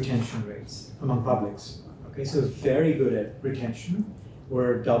retention rates among publics. Okay, so very good at retention.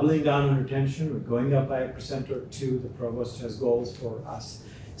 We're doubling down on retention. We're going up by 1% or 2%. The provost has goals for us.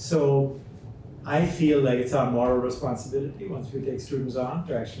 So I feel like it's our moral responsibility once we take students on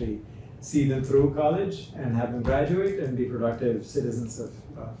to actually see them through college and have them graduate and be productive citizens of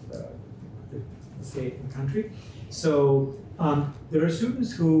the state and country. So there are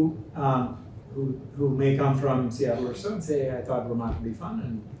students who may come from Seattle or so and say, I thought Vermont would be fun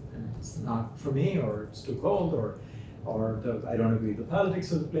and it's not for me, or it's too cold, or I don't agree with the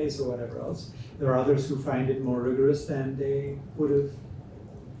politics of the place or whatever else. There are others who find it more rigorous than they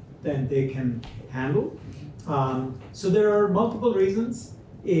can handle. So there are multiple reasons.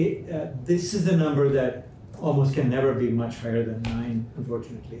 This is a number that almost can never be much higher than 9,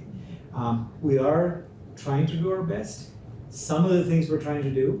 unfortunately. We are trying to do our best. Some of the things we're trying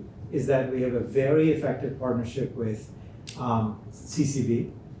to do is that we have a very effective partnership with CCV,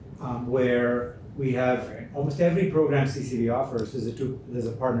 where we have almost every program CCV offers, there's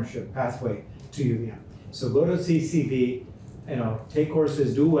a partnership pathway to UVM. So go to CCV, take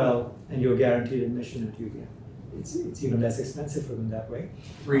courses, do well, and you're guaranteed admission at UVM. It's even less expensive for them that way.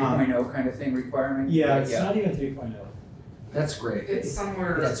 3.0 kind of thing requirement? Yeah, it's not even 3.0. That's great. It's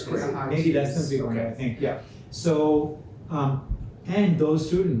somewhere. That's in great. the high Maybe less than teens. 3.0, I think, yeah. So, and those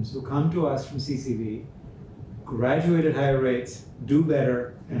students who come to us from CCV graduate at higher rates, do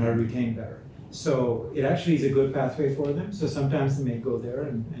better, and are retained better. So it actually is a good pathway for them. So sometimes they may go there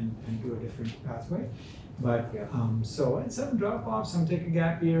and do a different pathway. But so, and some drop off, some take a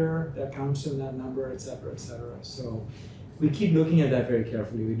gap year, that counts in that number, et cetera, et cetera. So we keep looking at that very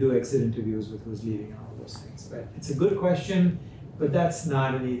carefully. We do exit interviews with who's leading and all those things. But it's a good question, but that's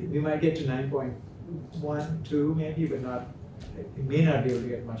not an easy, we might get to 9.1, 2 maybe, but not, we may not be able to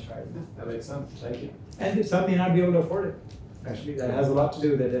get much higher. That makes sense. Thank you. And some may not be able to afford it. Actually, that has a lot to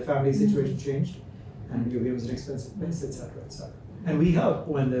do with that their family situation changed, and UVM is an expensive place, et cetera, et cetera. And we help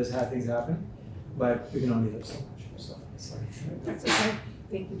when those things happen, but we can only help so much. So, sorry. That's okay.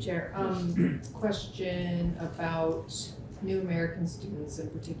 Thank you, Chair. Question about new American students in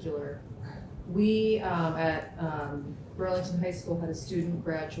particular. We at Burlington High School had a student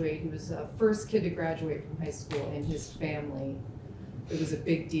graduate. He was the first kid to graduate from high school in his family. It was a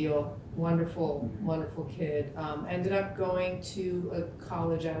big deal. Wonderful, wonderful kid. Ended up going to a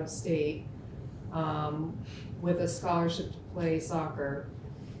college out of state with a scholarship to play soccer.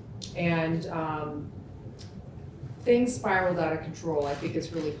 And things spiraled out of control. I think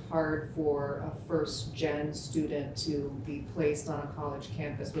it's really hard for a first gen student to be placed on a college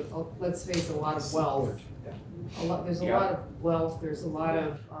campus with, let's face it, a lot of wealth. There's a lot of wealth, there's a lot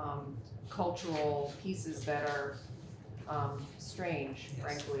of cultural pieces that are strange,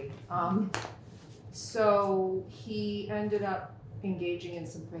 frankly. So he ended up engaging in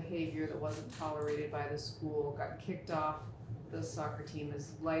some behavior that wasn't tolerated by the school, got kicked off the soccer team.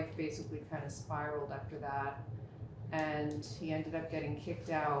 His life basically kind of spiraled after that. And he ended up getting kicked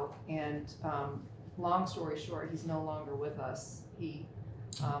out. And long story short, he's no longer with us. He,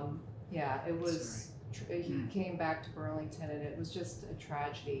 it was, he came back to Burlington, and it was just a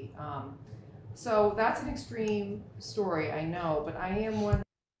tragedy. So that's an extreme story, I know, but I am wondering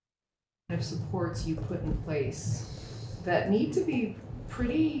if supports you put in place that need to be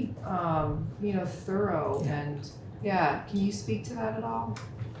pretty, thorough and, can you speak to that at all?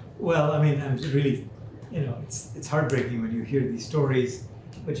 Well, I mean, I'm really, it's heartbreaking when you hear these stories,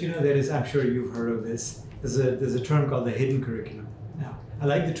 but there is, I'm sure you've heard of this, there's a term called the hidden curriculum. Now, I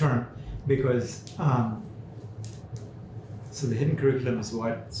like the term because, so the hidden curriculum is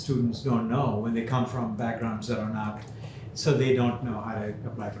what students don't know when they come from backgrounds that are not, so they don't know how to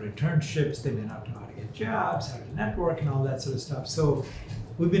apply for internships, they may not know how to get jobs, how to network and all that sort of stuff. So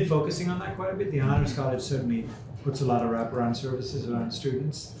we've been focusing on that quite a bit. The Honors College certainly puts a lot of wraparound services around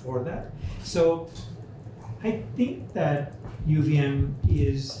students for that. So I think that UVM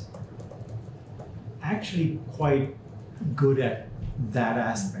is actually quite good at that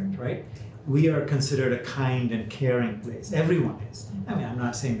aspect, right? We are considered a kind and caring place. Everyone is. I mean, I'm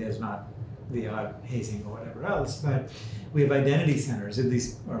not saying there's not the odd hazing or whatever else, but we have identity centers. If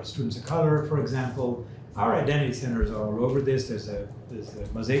these are students of color, for example, our identity centers are all over this. There's a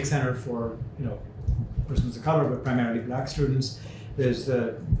Mosaic Center for persons of color, but primarily Black students. There's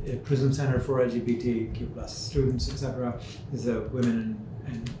a Prism Center for LGBTQ plus students, etc. There's a Women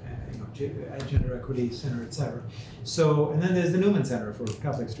and Gender Equity Center, etc. So, and then there's the Newman Center for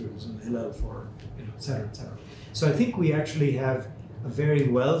Catholic students, and the Hillel for etc. etc. So I think we actually have a very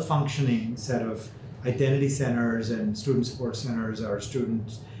well-functioning set of identity centers and student support centers. Our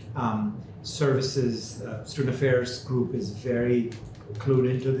student services, student affairs group is very clued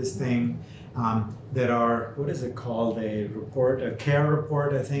into this thing. There are, what is it called, a care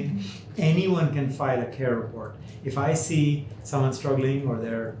report, I think. Anyone can file a care report. If I see someone struggling or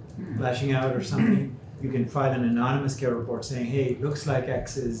they're lashing out or something, you can file an anonymous care report saying, hey, looks like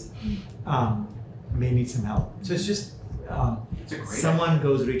X is, may need some help. So it's just, someone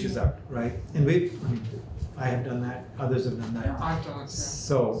reaches out, right? And I have done that, others have done that. Yeah, I've done it, yeah.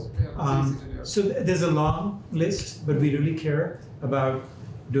 So, It's easy to do. so there's a long list, but we really care about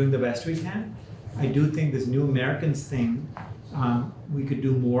doing the best we can. I do think this New Americans thing, we could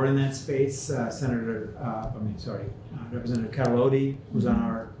do more in that space. Representative Carol Odie, who's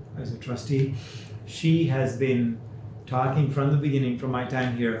on as a trustee, she has been talking from the beginning, from my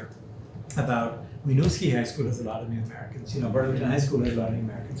time here, about Winooski High School has a lot of New Americans. Burlington High School has a lot of New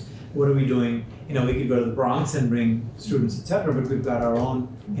Americans. What are we doing? We could go to the Bronx and bring students, etc., but we've got our own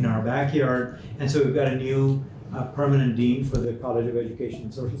in our backyard. And so we've got a new permanent dean for the College of Education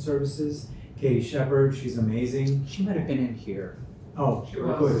and Social Services, Katie Shepard. She's amazing. She might have been in here. Oh, She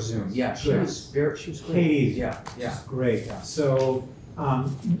was. good. Zoom. Yeah, she was great. Katie's Yeah. great. So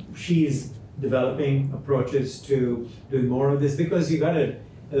she's developing approaches to doing more of this, because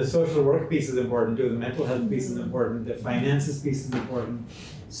the social work piece is important too, the mental health piece is important, the finances piece is important.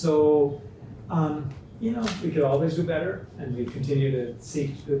 So, we could always do better, and we continue to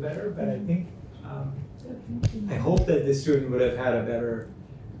seek to do better, but I think, I hope that this student would have had a better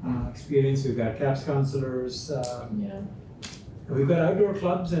experience. We've got CAPS counselors, we've got outdoor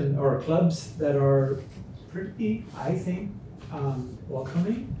clubs or clubs that are pretty, I think,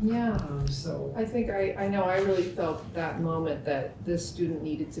 welcoming. Yeah. So I think I know I really felt that moment that this student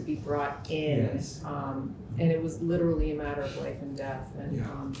needed to be brought in. Yes. And it was literally a matter of life and death.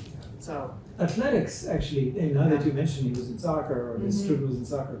 And so athletics, actually, now that you mentioned he was in soccer, or his student was in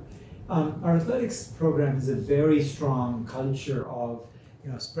soccer, our athletics program has a very strong culture of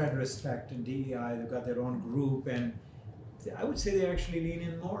spread respect and DEI. They've got their own group, and I would say they actually lean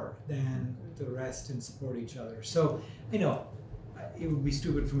in more than the rest and support each other. So, it would be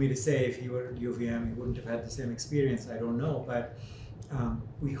stupid for me to say if he were at UVM, he wouldn't have had the same experience. I don't know, but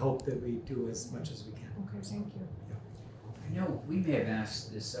we hope that we do as much as we can. okay, thank you. I know we may have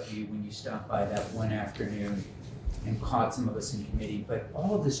asked this of you when you stopped by that one afternoon and caught some of us in committee, but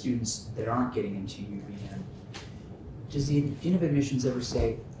all of the students that aren't getting into UVM, does the Dean of Admissions ever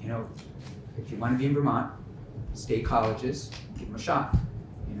say, if you want to be in Vermont, state colleges, give them a shot,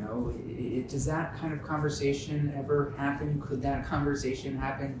 know, does that kind of conversation ever happen? Could that conversation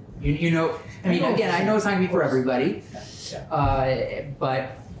happen? You know, I mean, again, I know it's not gonna be for everybody,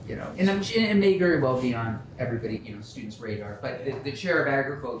 but you know, and it may very well be on everybody, you know, students' radar. But the chair of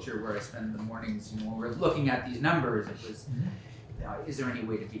agriculture, where I spend the mornings, you know, when we're looking at these numbers, it was, is there any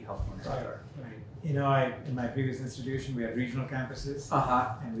way to be helpful in this regard? Right. You know, in my previous institution, we had regional campuses,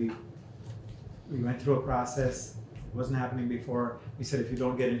 and we went through a process. It wasn't happening before. We said, if you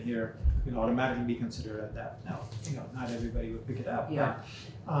don't get in here, you'll automatically be considered at that. Now, you know, not everybody would pick it up. Yeah.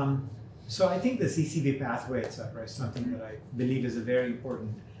 But, so I think the CCV pathway, et cetera, is something that I believe is a very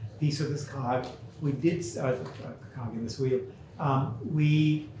important piece of this cog. We did start the cog in this wheel.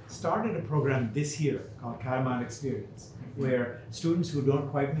 We started a program this year called Catamount Experience, where students who don't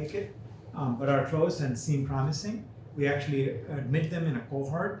quite make it, but are close and seem promising, we actually admit them in a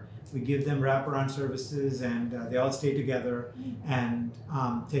cohort. We give them wraparound services, and they all stay together and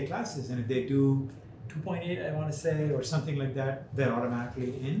take classes. And if they do 2.8, I want to say, or something like that, they're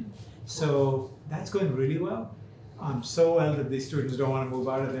automatically in. So that's going really well. So well that these students don't want to move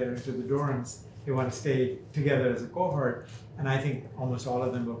out of there into the dorms. They want to stay together as a cohort. And I think almost all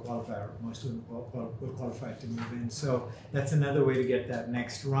of them will qualify, or most of them will qualify to move in. So that's another way to get that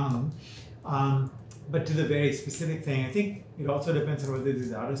next rung. But to the very specific thing, I think it also depends on whether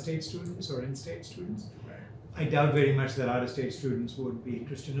these are out-of-state students or in-state students. I doubt very much that out-of-state students would be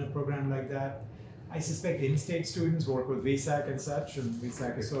interested in a program like that. I suspect in-state students work with VSAC and such, and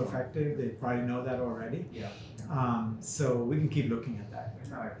VSAC is so effective, they probably know that already. Yeah. So we can keep looking at that.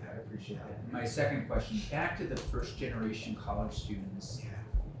 No, I appreciate that. My second question, back to the first generation college students.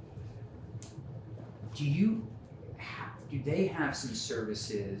 Do they have some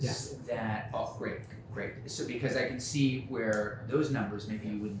services that, oh, great. So because I can see where those numbers, maybe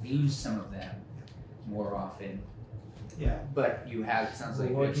you would lose some of them more often. Yeah. But you have, it sounds like,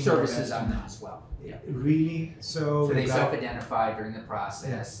 Working services on them as well. Yeah. Really, so they self-identify during the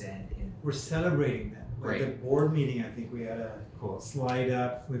process and we're celebrating them. Great. At the board meeting, I think we had a slide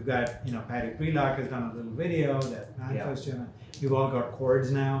up. We've got, you know, Patty Prelock has done a little video that first gen. We've all got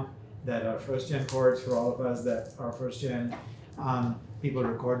cords now that are first gen cords for all of us that are first gen. People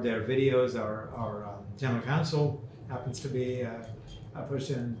record their videos. Our general counsel happens to be a first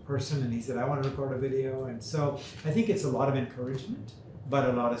gen person, and he said, I want to record a video. And so I think it's a lot of encouragement, but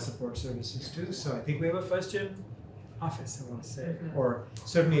a lot of support services too. So I think we have a first gen office, I want to say, or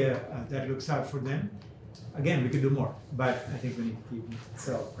certainly that looks out for them. Again, we could do more, but I think we need to keep.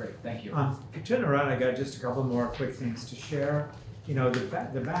 So great, thank you. If you turn around, I got just a couple more quick things to share. You know,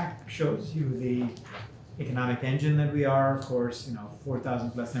 the back shows you the economic engine that we are. Of course, you know,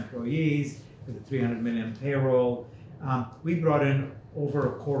 4,000 plus employees with a 300 million payroll. We brought in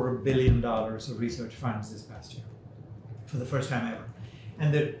over $250 million of research funds this past year for the first time ever.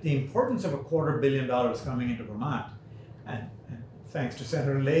 And the importance of $250 million coming into Vermont, and thanks to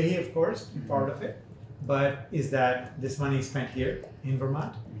Senator Leahy, of course, part of it, but is that this money is spent here in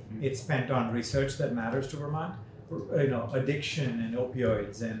Vermont. It's spent on research that matters to Vermont, you know, addiction and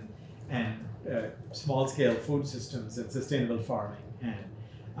opioids and small-scale food systems and sustainable farming and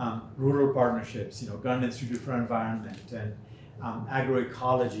rural partnerships, you know, Gun Institute for Environment and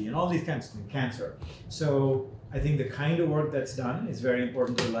agroecology and all these kinds of things, cancer. So I think the kind of work that's done is very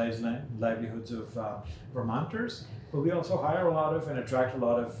important to the livelihoods of Vermonters, but we also hire a lot of and attract a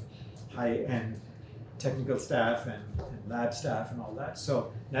lot of high-end technical staff and lab staff and all that.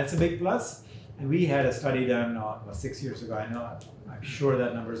 So that's a big plus. And we had a study done about 6 years ago. I know, I'm sure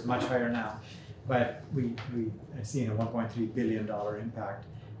that number is much higher now, but we have seen a $1.3 billion impact.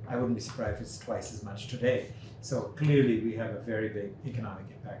 I wouldn't be surprised if it's twice as much today. So clearly we have a very big economic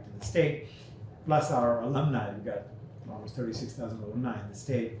impact in the state. Plus our alumni, we've got almost 36,000 alumni in the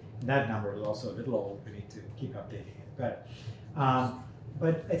state. And that number is also a little old. We need to keep updating it.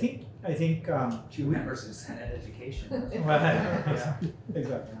 But I think two members of Senate Education. Well,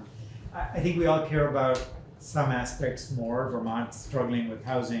 exactly. I think we all care about some aspects more. Vermont's struggling with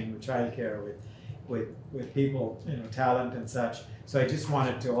housing, with childcare, with people, you know, talent and such. So I just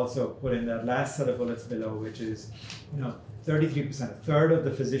wanted to also put in that last set of bullets below, which is, you know, 33%, a third of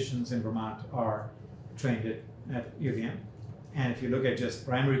the physicians in Vermont are trained at UVM. And if you look at just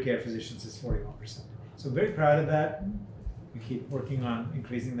primary care physicians, it's 41%. So I'm very proud of that. We keep working on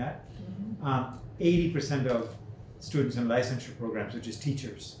increasing that. 80% of students in licensure programs, which is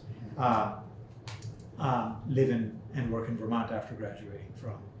teachers, live in and work in Vermont after graduating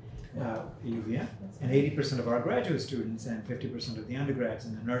from UVM. And 80% of our graduate students and 50% of the undergrads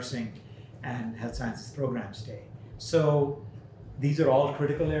in the nursing and health sciences program stay. So these are all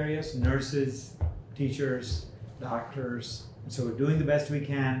critical areas: nurses, teachers, doctors, And so we're doing the best we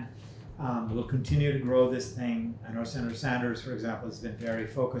can. We'll continue to grow this thing. I know Senator Sanders, for example, has been very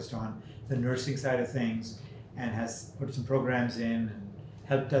focused on the nursing side of things and has put some programs in and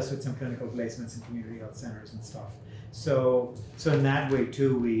helped us with some clinical placements in community health centers and stuff. So in that way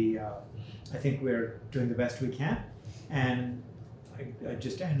too, I think we're doing the best we can. And I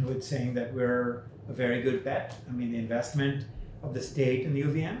just end with saying that we're a very good bet. I mean, the investment of the state in the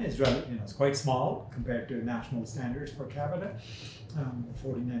UVM is it's quite small compared to national standards per capita,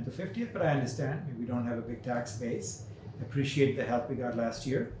 49th to 50th, but I understand we don't have a big tax base. I appreciate the help we got last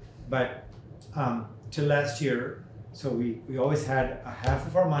year, but till last year, so we always had a half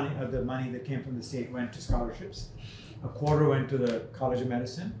of our money, the money that came from the state went to scholarships, a quarter went to the College of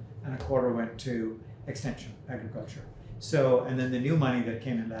Medicine, and a quarter went to Extension, Agriculture. So, and then the new money that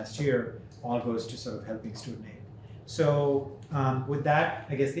came in last year all goes to sort of helping student aid. So with that,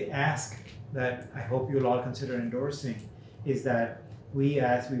 I guess the ask that I hope you'll all consider endorsing is that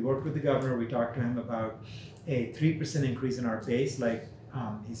as we worked with the governor, we talked to him about a 3% increase in our base, like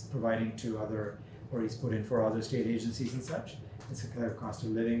he's providing to or he's put in for other state agencies and such. It's a kind of cost of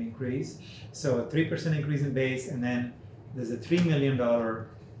living increase. So a 3% increase in base, and then there's a $3 million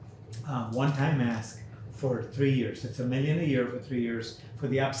one-time ask for 3 years. It's $1 million a year for 3 years for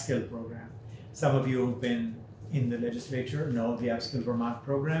the upskill program. Some of you who've been in the legislature know the Upskill Vermont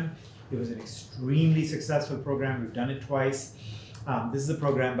program. It was an extremely successful program. We've done it twice. This is a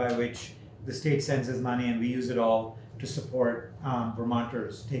program by which the state sends us money and we use it all to support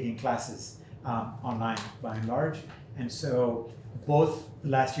Vermonters taking classes online by and large. And so both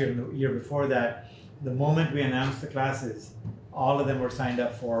last year and the year before that, the moment we announced the classes, all of them were signed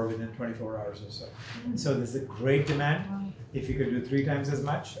up for within 24 hours or so. So there's a great demand. If you could do 3 times as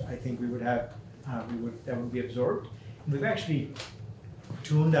much, I think we would have, that would be absorbed. And we've actually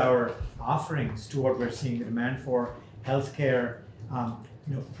tuned our offerings to what we're seeing the demand for: healthcare,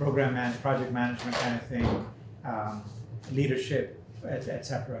 program project management kind of thing, leadership,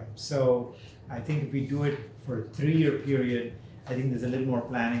 etc. So I think if we do it for a 3-year period, I think there's a little more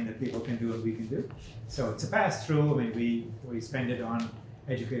planning that people can do and we can do. So it's a pass-through. I mean, we spend it on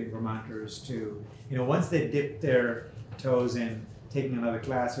educating Vermonters to, once they dip their toes in taking another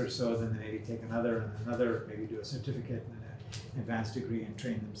class or so, then they maybe take another and another, maybe do a certificate and an advanced degree and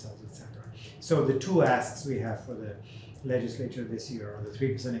train themselves, etc. So the 2 asks we have for the legislature this year are the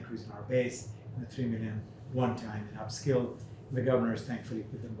 3% increase in our base and the $3 million one-time in upskill. The governor has thankfully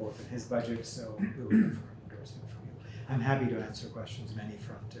put them both in his budget, so we will look for endorsement from you. I'm happy to answer questions on any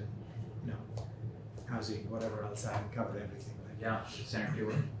front, and housing, whatever else. I haven't covered everything. Yeah, Senator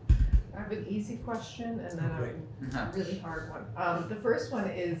Stewart. I have an easy question and then Great. a really hard one. The first one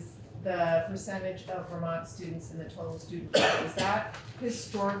is the percentage of Vermont students in the total student count. Is that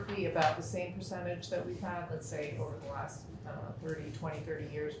historically about the same percentage that we've had, let's say, over the last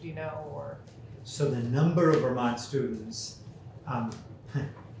 30 years, do you know, or? So the number of Vermont students,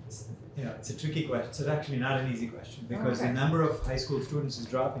 it's a tricky question. It's actually not an easy question because the number of high school students is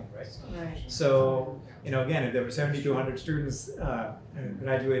dropping, right? Right. So, again, if there were 7,200 students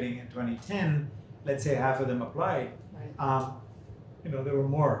graduating in 2010, let's say half of them applied, there were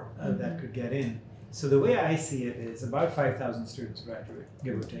more that could get in. So the way I see it is about 5,000 students graduate,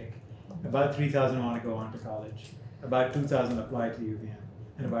 give or take. About 3,000 want to go on to college. About 2,000 apply to UVM,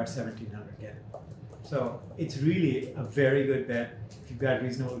 and about 1,700 get it. So it's really a very good bet. If you've got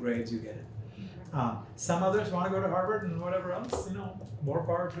reasonable grades, you get it. Some others want to go to Harvard and whatever else, more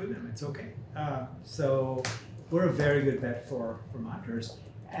power to them. It's okay. So we're a very good bet for Vermonters.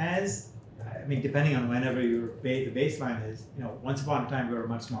 Depending on whenever the baseline is, once upon a time we were a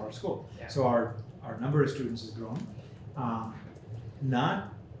much smaller school. Yeah. So our number of students has grown.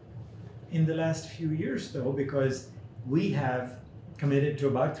 Not in the last few years though, because we have committed to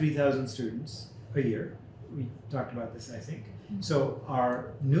about 3,000 students per year. We talked about this, I think. So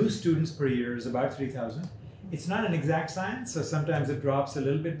our new students per year is about 3,000. It's not an exact science, so sometimes it drops a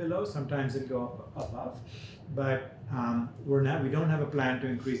little bit below, sometimes it goes above. But we don't have a plan to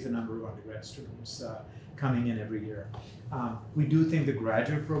increase the number of undergrad students coming in every year. We do think the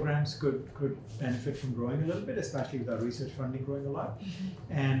graduate programs could benefit from growing a little bit, especially with our research funding growing a lot.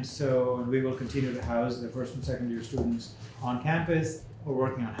 And so we will continue to house the first and second year students on campus. We're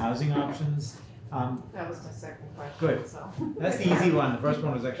working on housing options. That was my second question. Good. So. That's the easy one. The first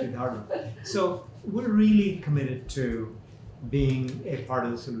one was actually the hard one. So we're really committed to being a part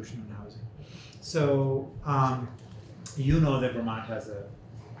of the solution in housing. So that Vermont has a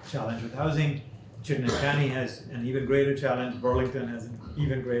challenge with housing. Chittenden County has an even greater challenge. Burlington has an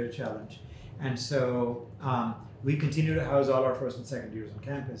even greater challenge. And so we continue to house all our first and second years on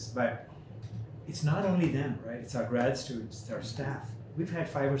campus, but it's not only them, right? It's our grad students, it's our staff. We've had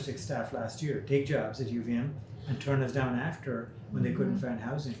 5 or 6 staff last year take jobs at UVM and turn us down after when they couldn't find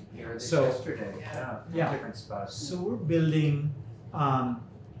housing. You heard this So- yesterday, Yeah. different spots. So we're building,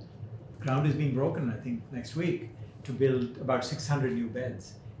 ground is being broken, I think, next week, to build about 600 new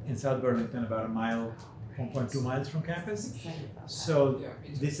beds in South Burlington, about a mile, 1.2 miles from campus. So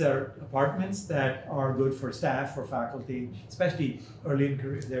these are apartments that are good for staff, for faculty, especially early in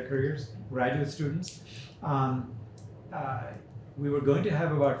their careers, graduate students. We were going to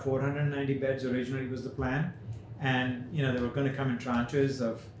have about 490 beds originally was the plan. And they were going to come in tranches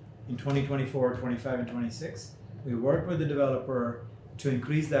of in 2024, 25, and 26. We worked with the developer to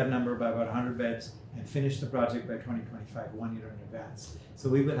increase that number by about 100 beds and finish the project by 2025, 1 year in advance. So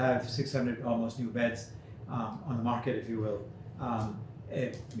we will have 600 almost new beds on the market, if you will,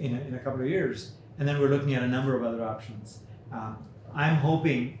 in a couple of years. And then we're looking at a number of other options. I'm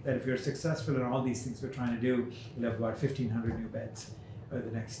hoping that if you're successful in all these things we're trying to do, we'll have about 1,500 new beds over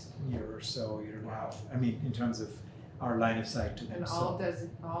the next year or so, year and a half. I mean, in terms of our line of sight to them. And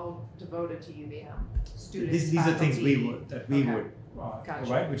all devoted to UVM students. These are things we faculty. would Gotcha.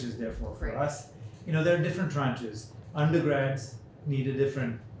 provide, which is therefore for Great. us. There are different tranches. Undergrads need a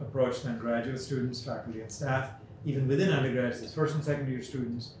different approach than graduate students, faculty and staff. Even within undergrads, there's first and second year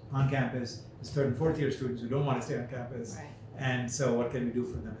students on campus, there's third and fourth year students who don't want to stay on campus. Right. And so what can we do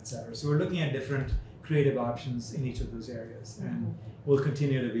for them, et cetera. So we're looking at different creative options in each of those areas. And we'll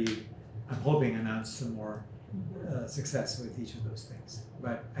continue to be, I'm hoping, announce some more success with each of those things.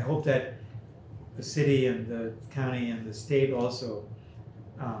 But I hope that the city and the county and the state also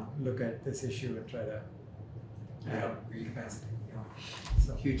look at this issue and try to capacity.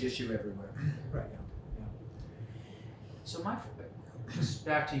 So, Huge issue everywhere. right. So just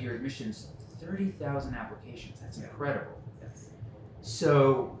back to your admissions, 30,000 applications, that's Yeah. incredible. Yes.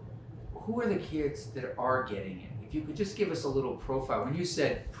 So who are the kids that are getting it? If you could just give us a little profile. When you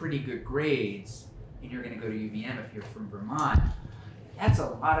said pretty good grades and you're gonna go to UVM if you're from Vermont,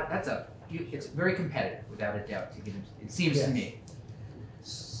 it's very competitive without a doubt to get into, it seems to Yes. me.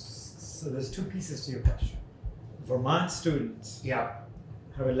 So there's 2 pieces to your question. Vermont students Yeah,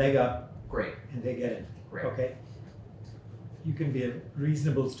 have a leg up great, and they get in. great. Okay. You can be a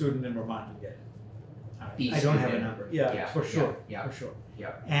reasonable student in Vermont and get it. B I don't have a student. number. Yeah, for sure. yeah, For sure.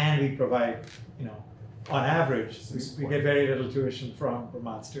 yeah. And we provide, on average, we Support. get very little tuition from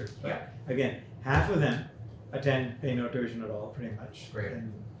Vermont students. But Yeah. again, half of them pay no tuition at all, pretty much. Great.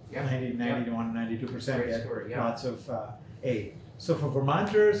 And Yeah. 91, 92% Great get story, yeah. lots of aid. So for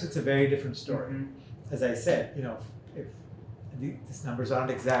Vermonters, it's a very different story. Mhm. As I said, if these numbers aren't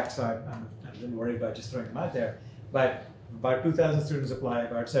exact, so I'm a little worried about just throwing them out there. But about 2,000 students apply,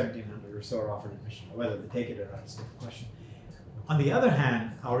 about 1,700 or so are offered admission. Whether they take it or not is a different question. On the other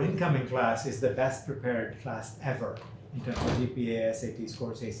hand, our incoming class is the best prepared class ever in terms of GPA, SAT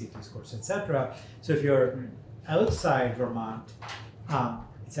scores, ACT scores, etc. So if you're outside Vermont,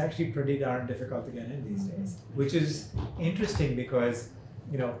 it's actually pretty darn difficult to get in these days, which is interesting because,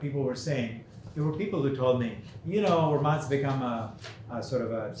 people were saying, there were people who told me, Vermont's become a sort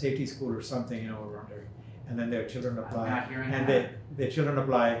of a safety school or something, we're wondering. And then their children apply, not hearing and that. their children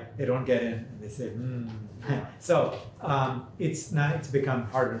apply, they don't get in, and they say, So it's become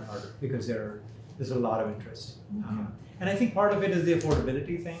harder and harder because there's a lot of interest. And I think part of it is the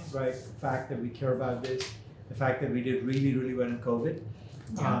affordability thing, right? The fact that we care about this, the fact that we did really, really well in COVID.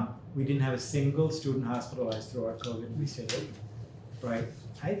 We didn't have a single student hospitalized throughout COVID. We stayed open, right?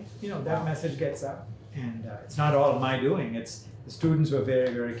 That message gets out, and it's not all my doing. It's the students were very,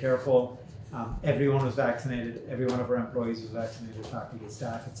 very careful. Everyone was vaccinated. Every one of our employees was vaccinated, faculty,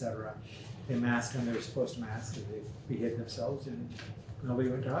 staff, etc. They masked when they were supposed to mask, and they behaved themselves, and nobody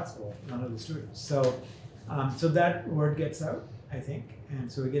went to hospital. None of the students. So that word gets out, I think,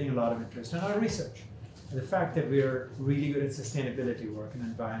 and so we're getting a lot of interest in our research. The fact that we're really good at sustainability work and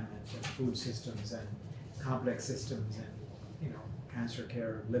environment and food systems and complex systems and cancer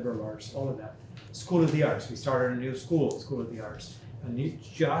care, liberal arts, all of that. School of the Arts. We started a new school, School of the Arts. A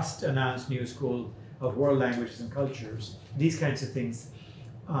just announced new school of world languages and cultures. These kinds of things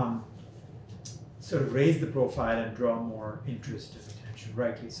sort of raise the profile and draw more interest and attention,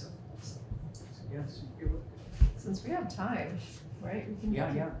 rightly so. Yes. Since we have time, right? We can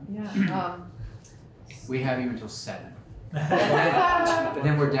Yeah. We have you until 7. Okay, But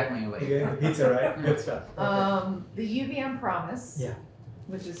then we're definitely late. pizza, right? Good stuff. The UVM promise, Yeah.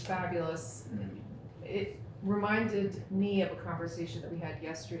 which is fabulous. It reminded me of a conversation that we had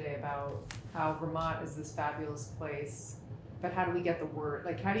yesterday about how Vermont is this fabulous place, but how do we get the word?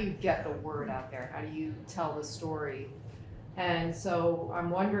 Like, how do you get the word out there? How do you tell the story? And so I'm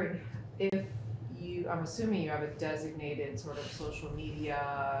wondering if I'm assuming you have a designated sort of social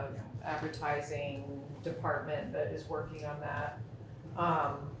media advertising department that is working on that.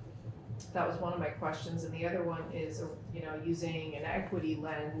 That was one of my questions, and the other one is, you know, using an equity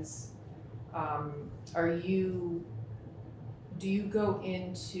lens. Do you go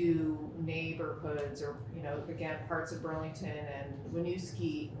into neighborhoods or, you know, again, parts of Burlington and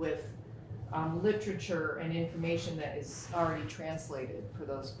Winooski with literature and information that is already translated for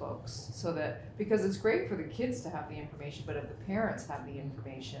those folks? So that, because it's great for the kids to have the information, but if the parents have the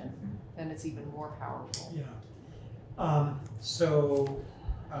information, then it's even more powerful. Yeah.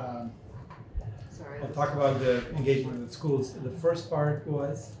 Sorry. I'll talk about the engagement with schools. The first part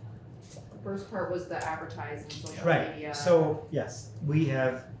was? The first part was the advertising, social media. Right, so yes, we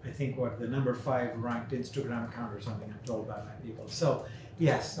have, I think, the number 5 ranked Instagram account or something, I'm told by my people. So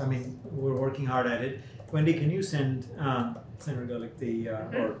yes, I mean, we're working hard at it. Wendy, can you send Senator Gulick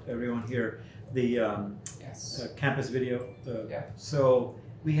or everyone here, the campus video? Yeah. So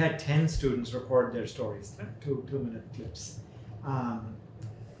we had 10 students record their stories, 2-minute clips.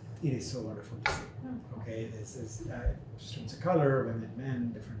 It is so wonderful to see. Okay, this is students of color, women,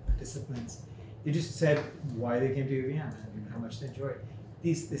 men, different disciplines. They just said why they came to UVM and how much they enjoy it.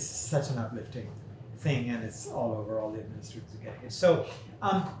 This is such an uplifting thing, and it's all over. All the administrators are getting it. So,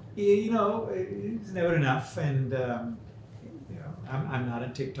 you know, it's never enough. And you know, I'm not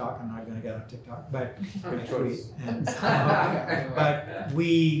on TikTok. I'm not going to get on TikTok, but but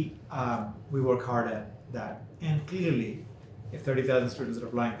we work hard at that. And clearly, if 30,000 students are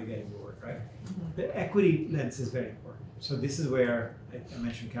applying, they're getting the word, right? The equity lens is very important. So this is where I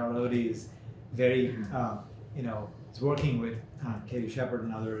mentioned Carol Odie is very, you know, is working with Katie Shepard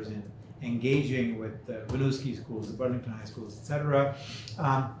and others in engaging with the Winooski schools, the Burlington High schools, etc.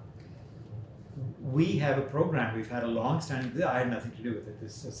 We have a program. We've had a long-standing. I had nothing to do with it.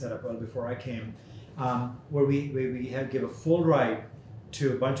 This was set up well before I came, where we give a full ride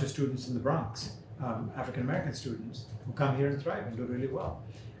to a bunch of students in the Bronx. African American students who come here and thrive and do really well.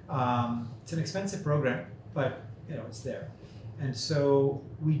 It's an expensive program, but you know, it's there. And so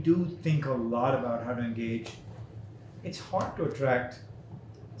we do think a lot about how to engage. It's hard to attract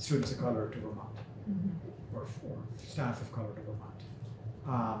students of color to Vermont, or staff of color to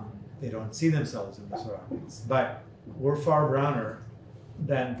Vermont. They don't see themselves in the surroundings, but we're far browner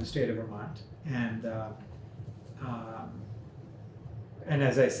than the state of Vermont. And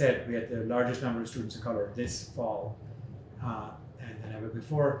as I said, we had the largest number of students of color this fall than ever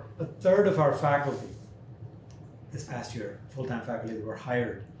before. A third of our faculty this past year, full-time faculty that were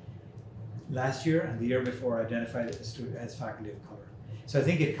hired last year and the year before, identified as faculty of color. So I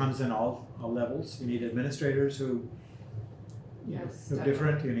think it comes in all levels. You need administrators who look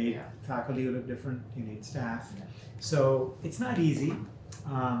different. You need faculty who look different. You need staff. So it's not easy.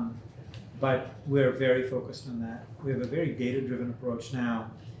 But we're very focused on that. We have a very data-driven approach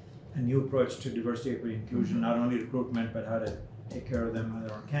now, a new approach to diversity, equity, inclusion, not only recruitment, but how to take care of them when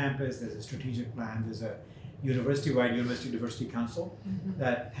they're on campus. There's a strategic plan. There's a university-wide University Diversity Council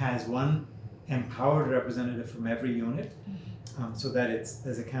that has one empowered representative from every unit, so that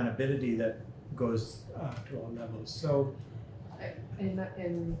there's accountability that goes to all levels. So.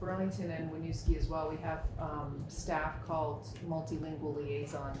 In Burlington and Winooski as well, we have staff called multilingual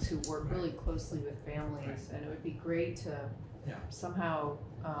liaisons who work really closely with families, and it would be great to somehow,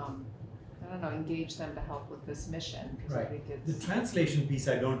 I don't know, engage them to help with this mission. Right. I think it's, the translation piece,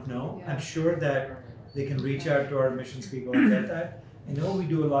 I don't know. I'm sure that they can reach out to our admissions people and get that. I know we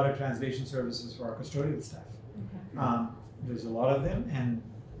do a lot of translation services for our custodial staff. There's a lot of them, and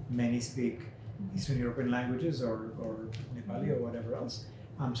many speak Eastern European languages or Nepali or whatever else.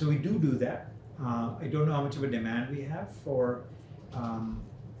 So we do that. I don't know how much of a demand we have for,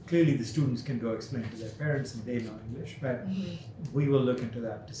 clearly the students can go explain to their parents and they know English, but we will look into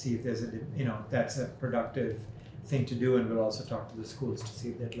that to see if there's that's a productive thing to do, and we'll also talk to the schools to see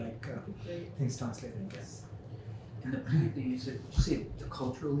if they'd like things translated. Yes. And did you say the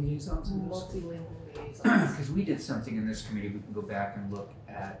cultural liaisons? multilingual liaisons. Because we did something in this committee we can go back and look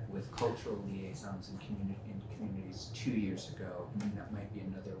at with cultural liaisons in communities 2 years ago. I mean, that might be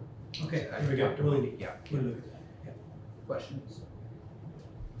another. Okay, here we go. We'll look at that. Questions?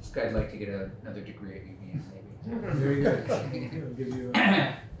 This guy'd like to get another degree at UVM, maybe. Very good. We'll give you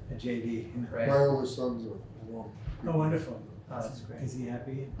a JD. Right. My oldest son's a wrong. Oh, wonderful. That's great. Is he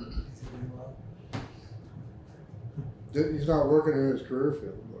happy? Is he doing well? He's not working in his career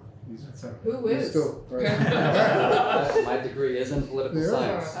field, but That's all right. Who he's is? still, right. My degree is in political Yeah.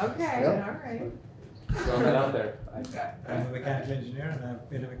 science. Okay, Yeah. all right. Throwing that out there. I'm a mechanical engineer, and I've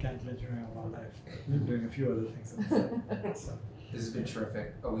been a mechanical engineer all my life. I'm doing a few other things on the side. So, This has been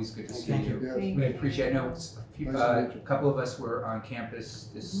terrific. Always good to see Thank you. Yes. We appreciate. I know it's a few, Nice to meet you. a couple of us were on campus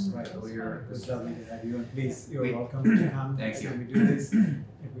this Right. earlier. It was lovely to have you, and please, you're We- welcome to come. Thank next you. time we do this.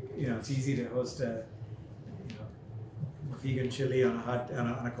 If we, it's easy to host a, vegan chili on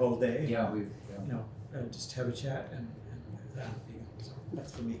a cold day. Yeah, we. Just have a chat and vegan. So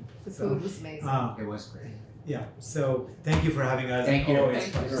that's for me. The So, food was amazing. It was great. Yeah. So thank you for having us. Thank you. Always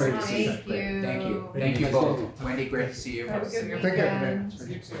Thank you. great to see Thank you. Thank you. Thank you both. Wendy, great to see you. Have a good Take care. weekend.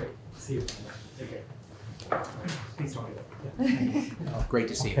 See you. Take care. Please talk about it. Yeah. Great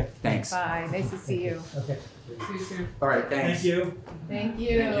to see you. Thanks. Bye, nice to see you. Okay. See you soon. All right, thanks. Thank you. Thank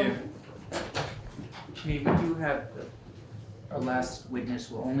you. Okay, we do have our last witness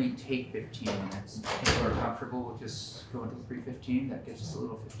will only take 15 minutes. If we're comfortable, we'll just go until 3:15. That gives us a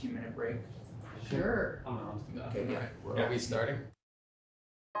little 15-minute break. Sure. Okay, yeah. Are we starting?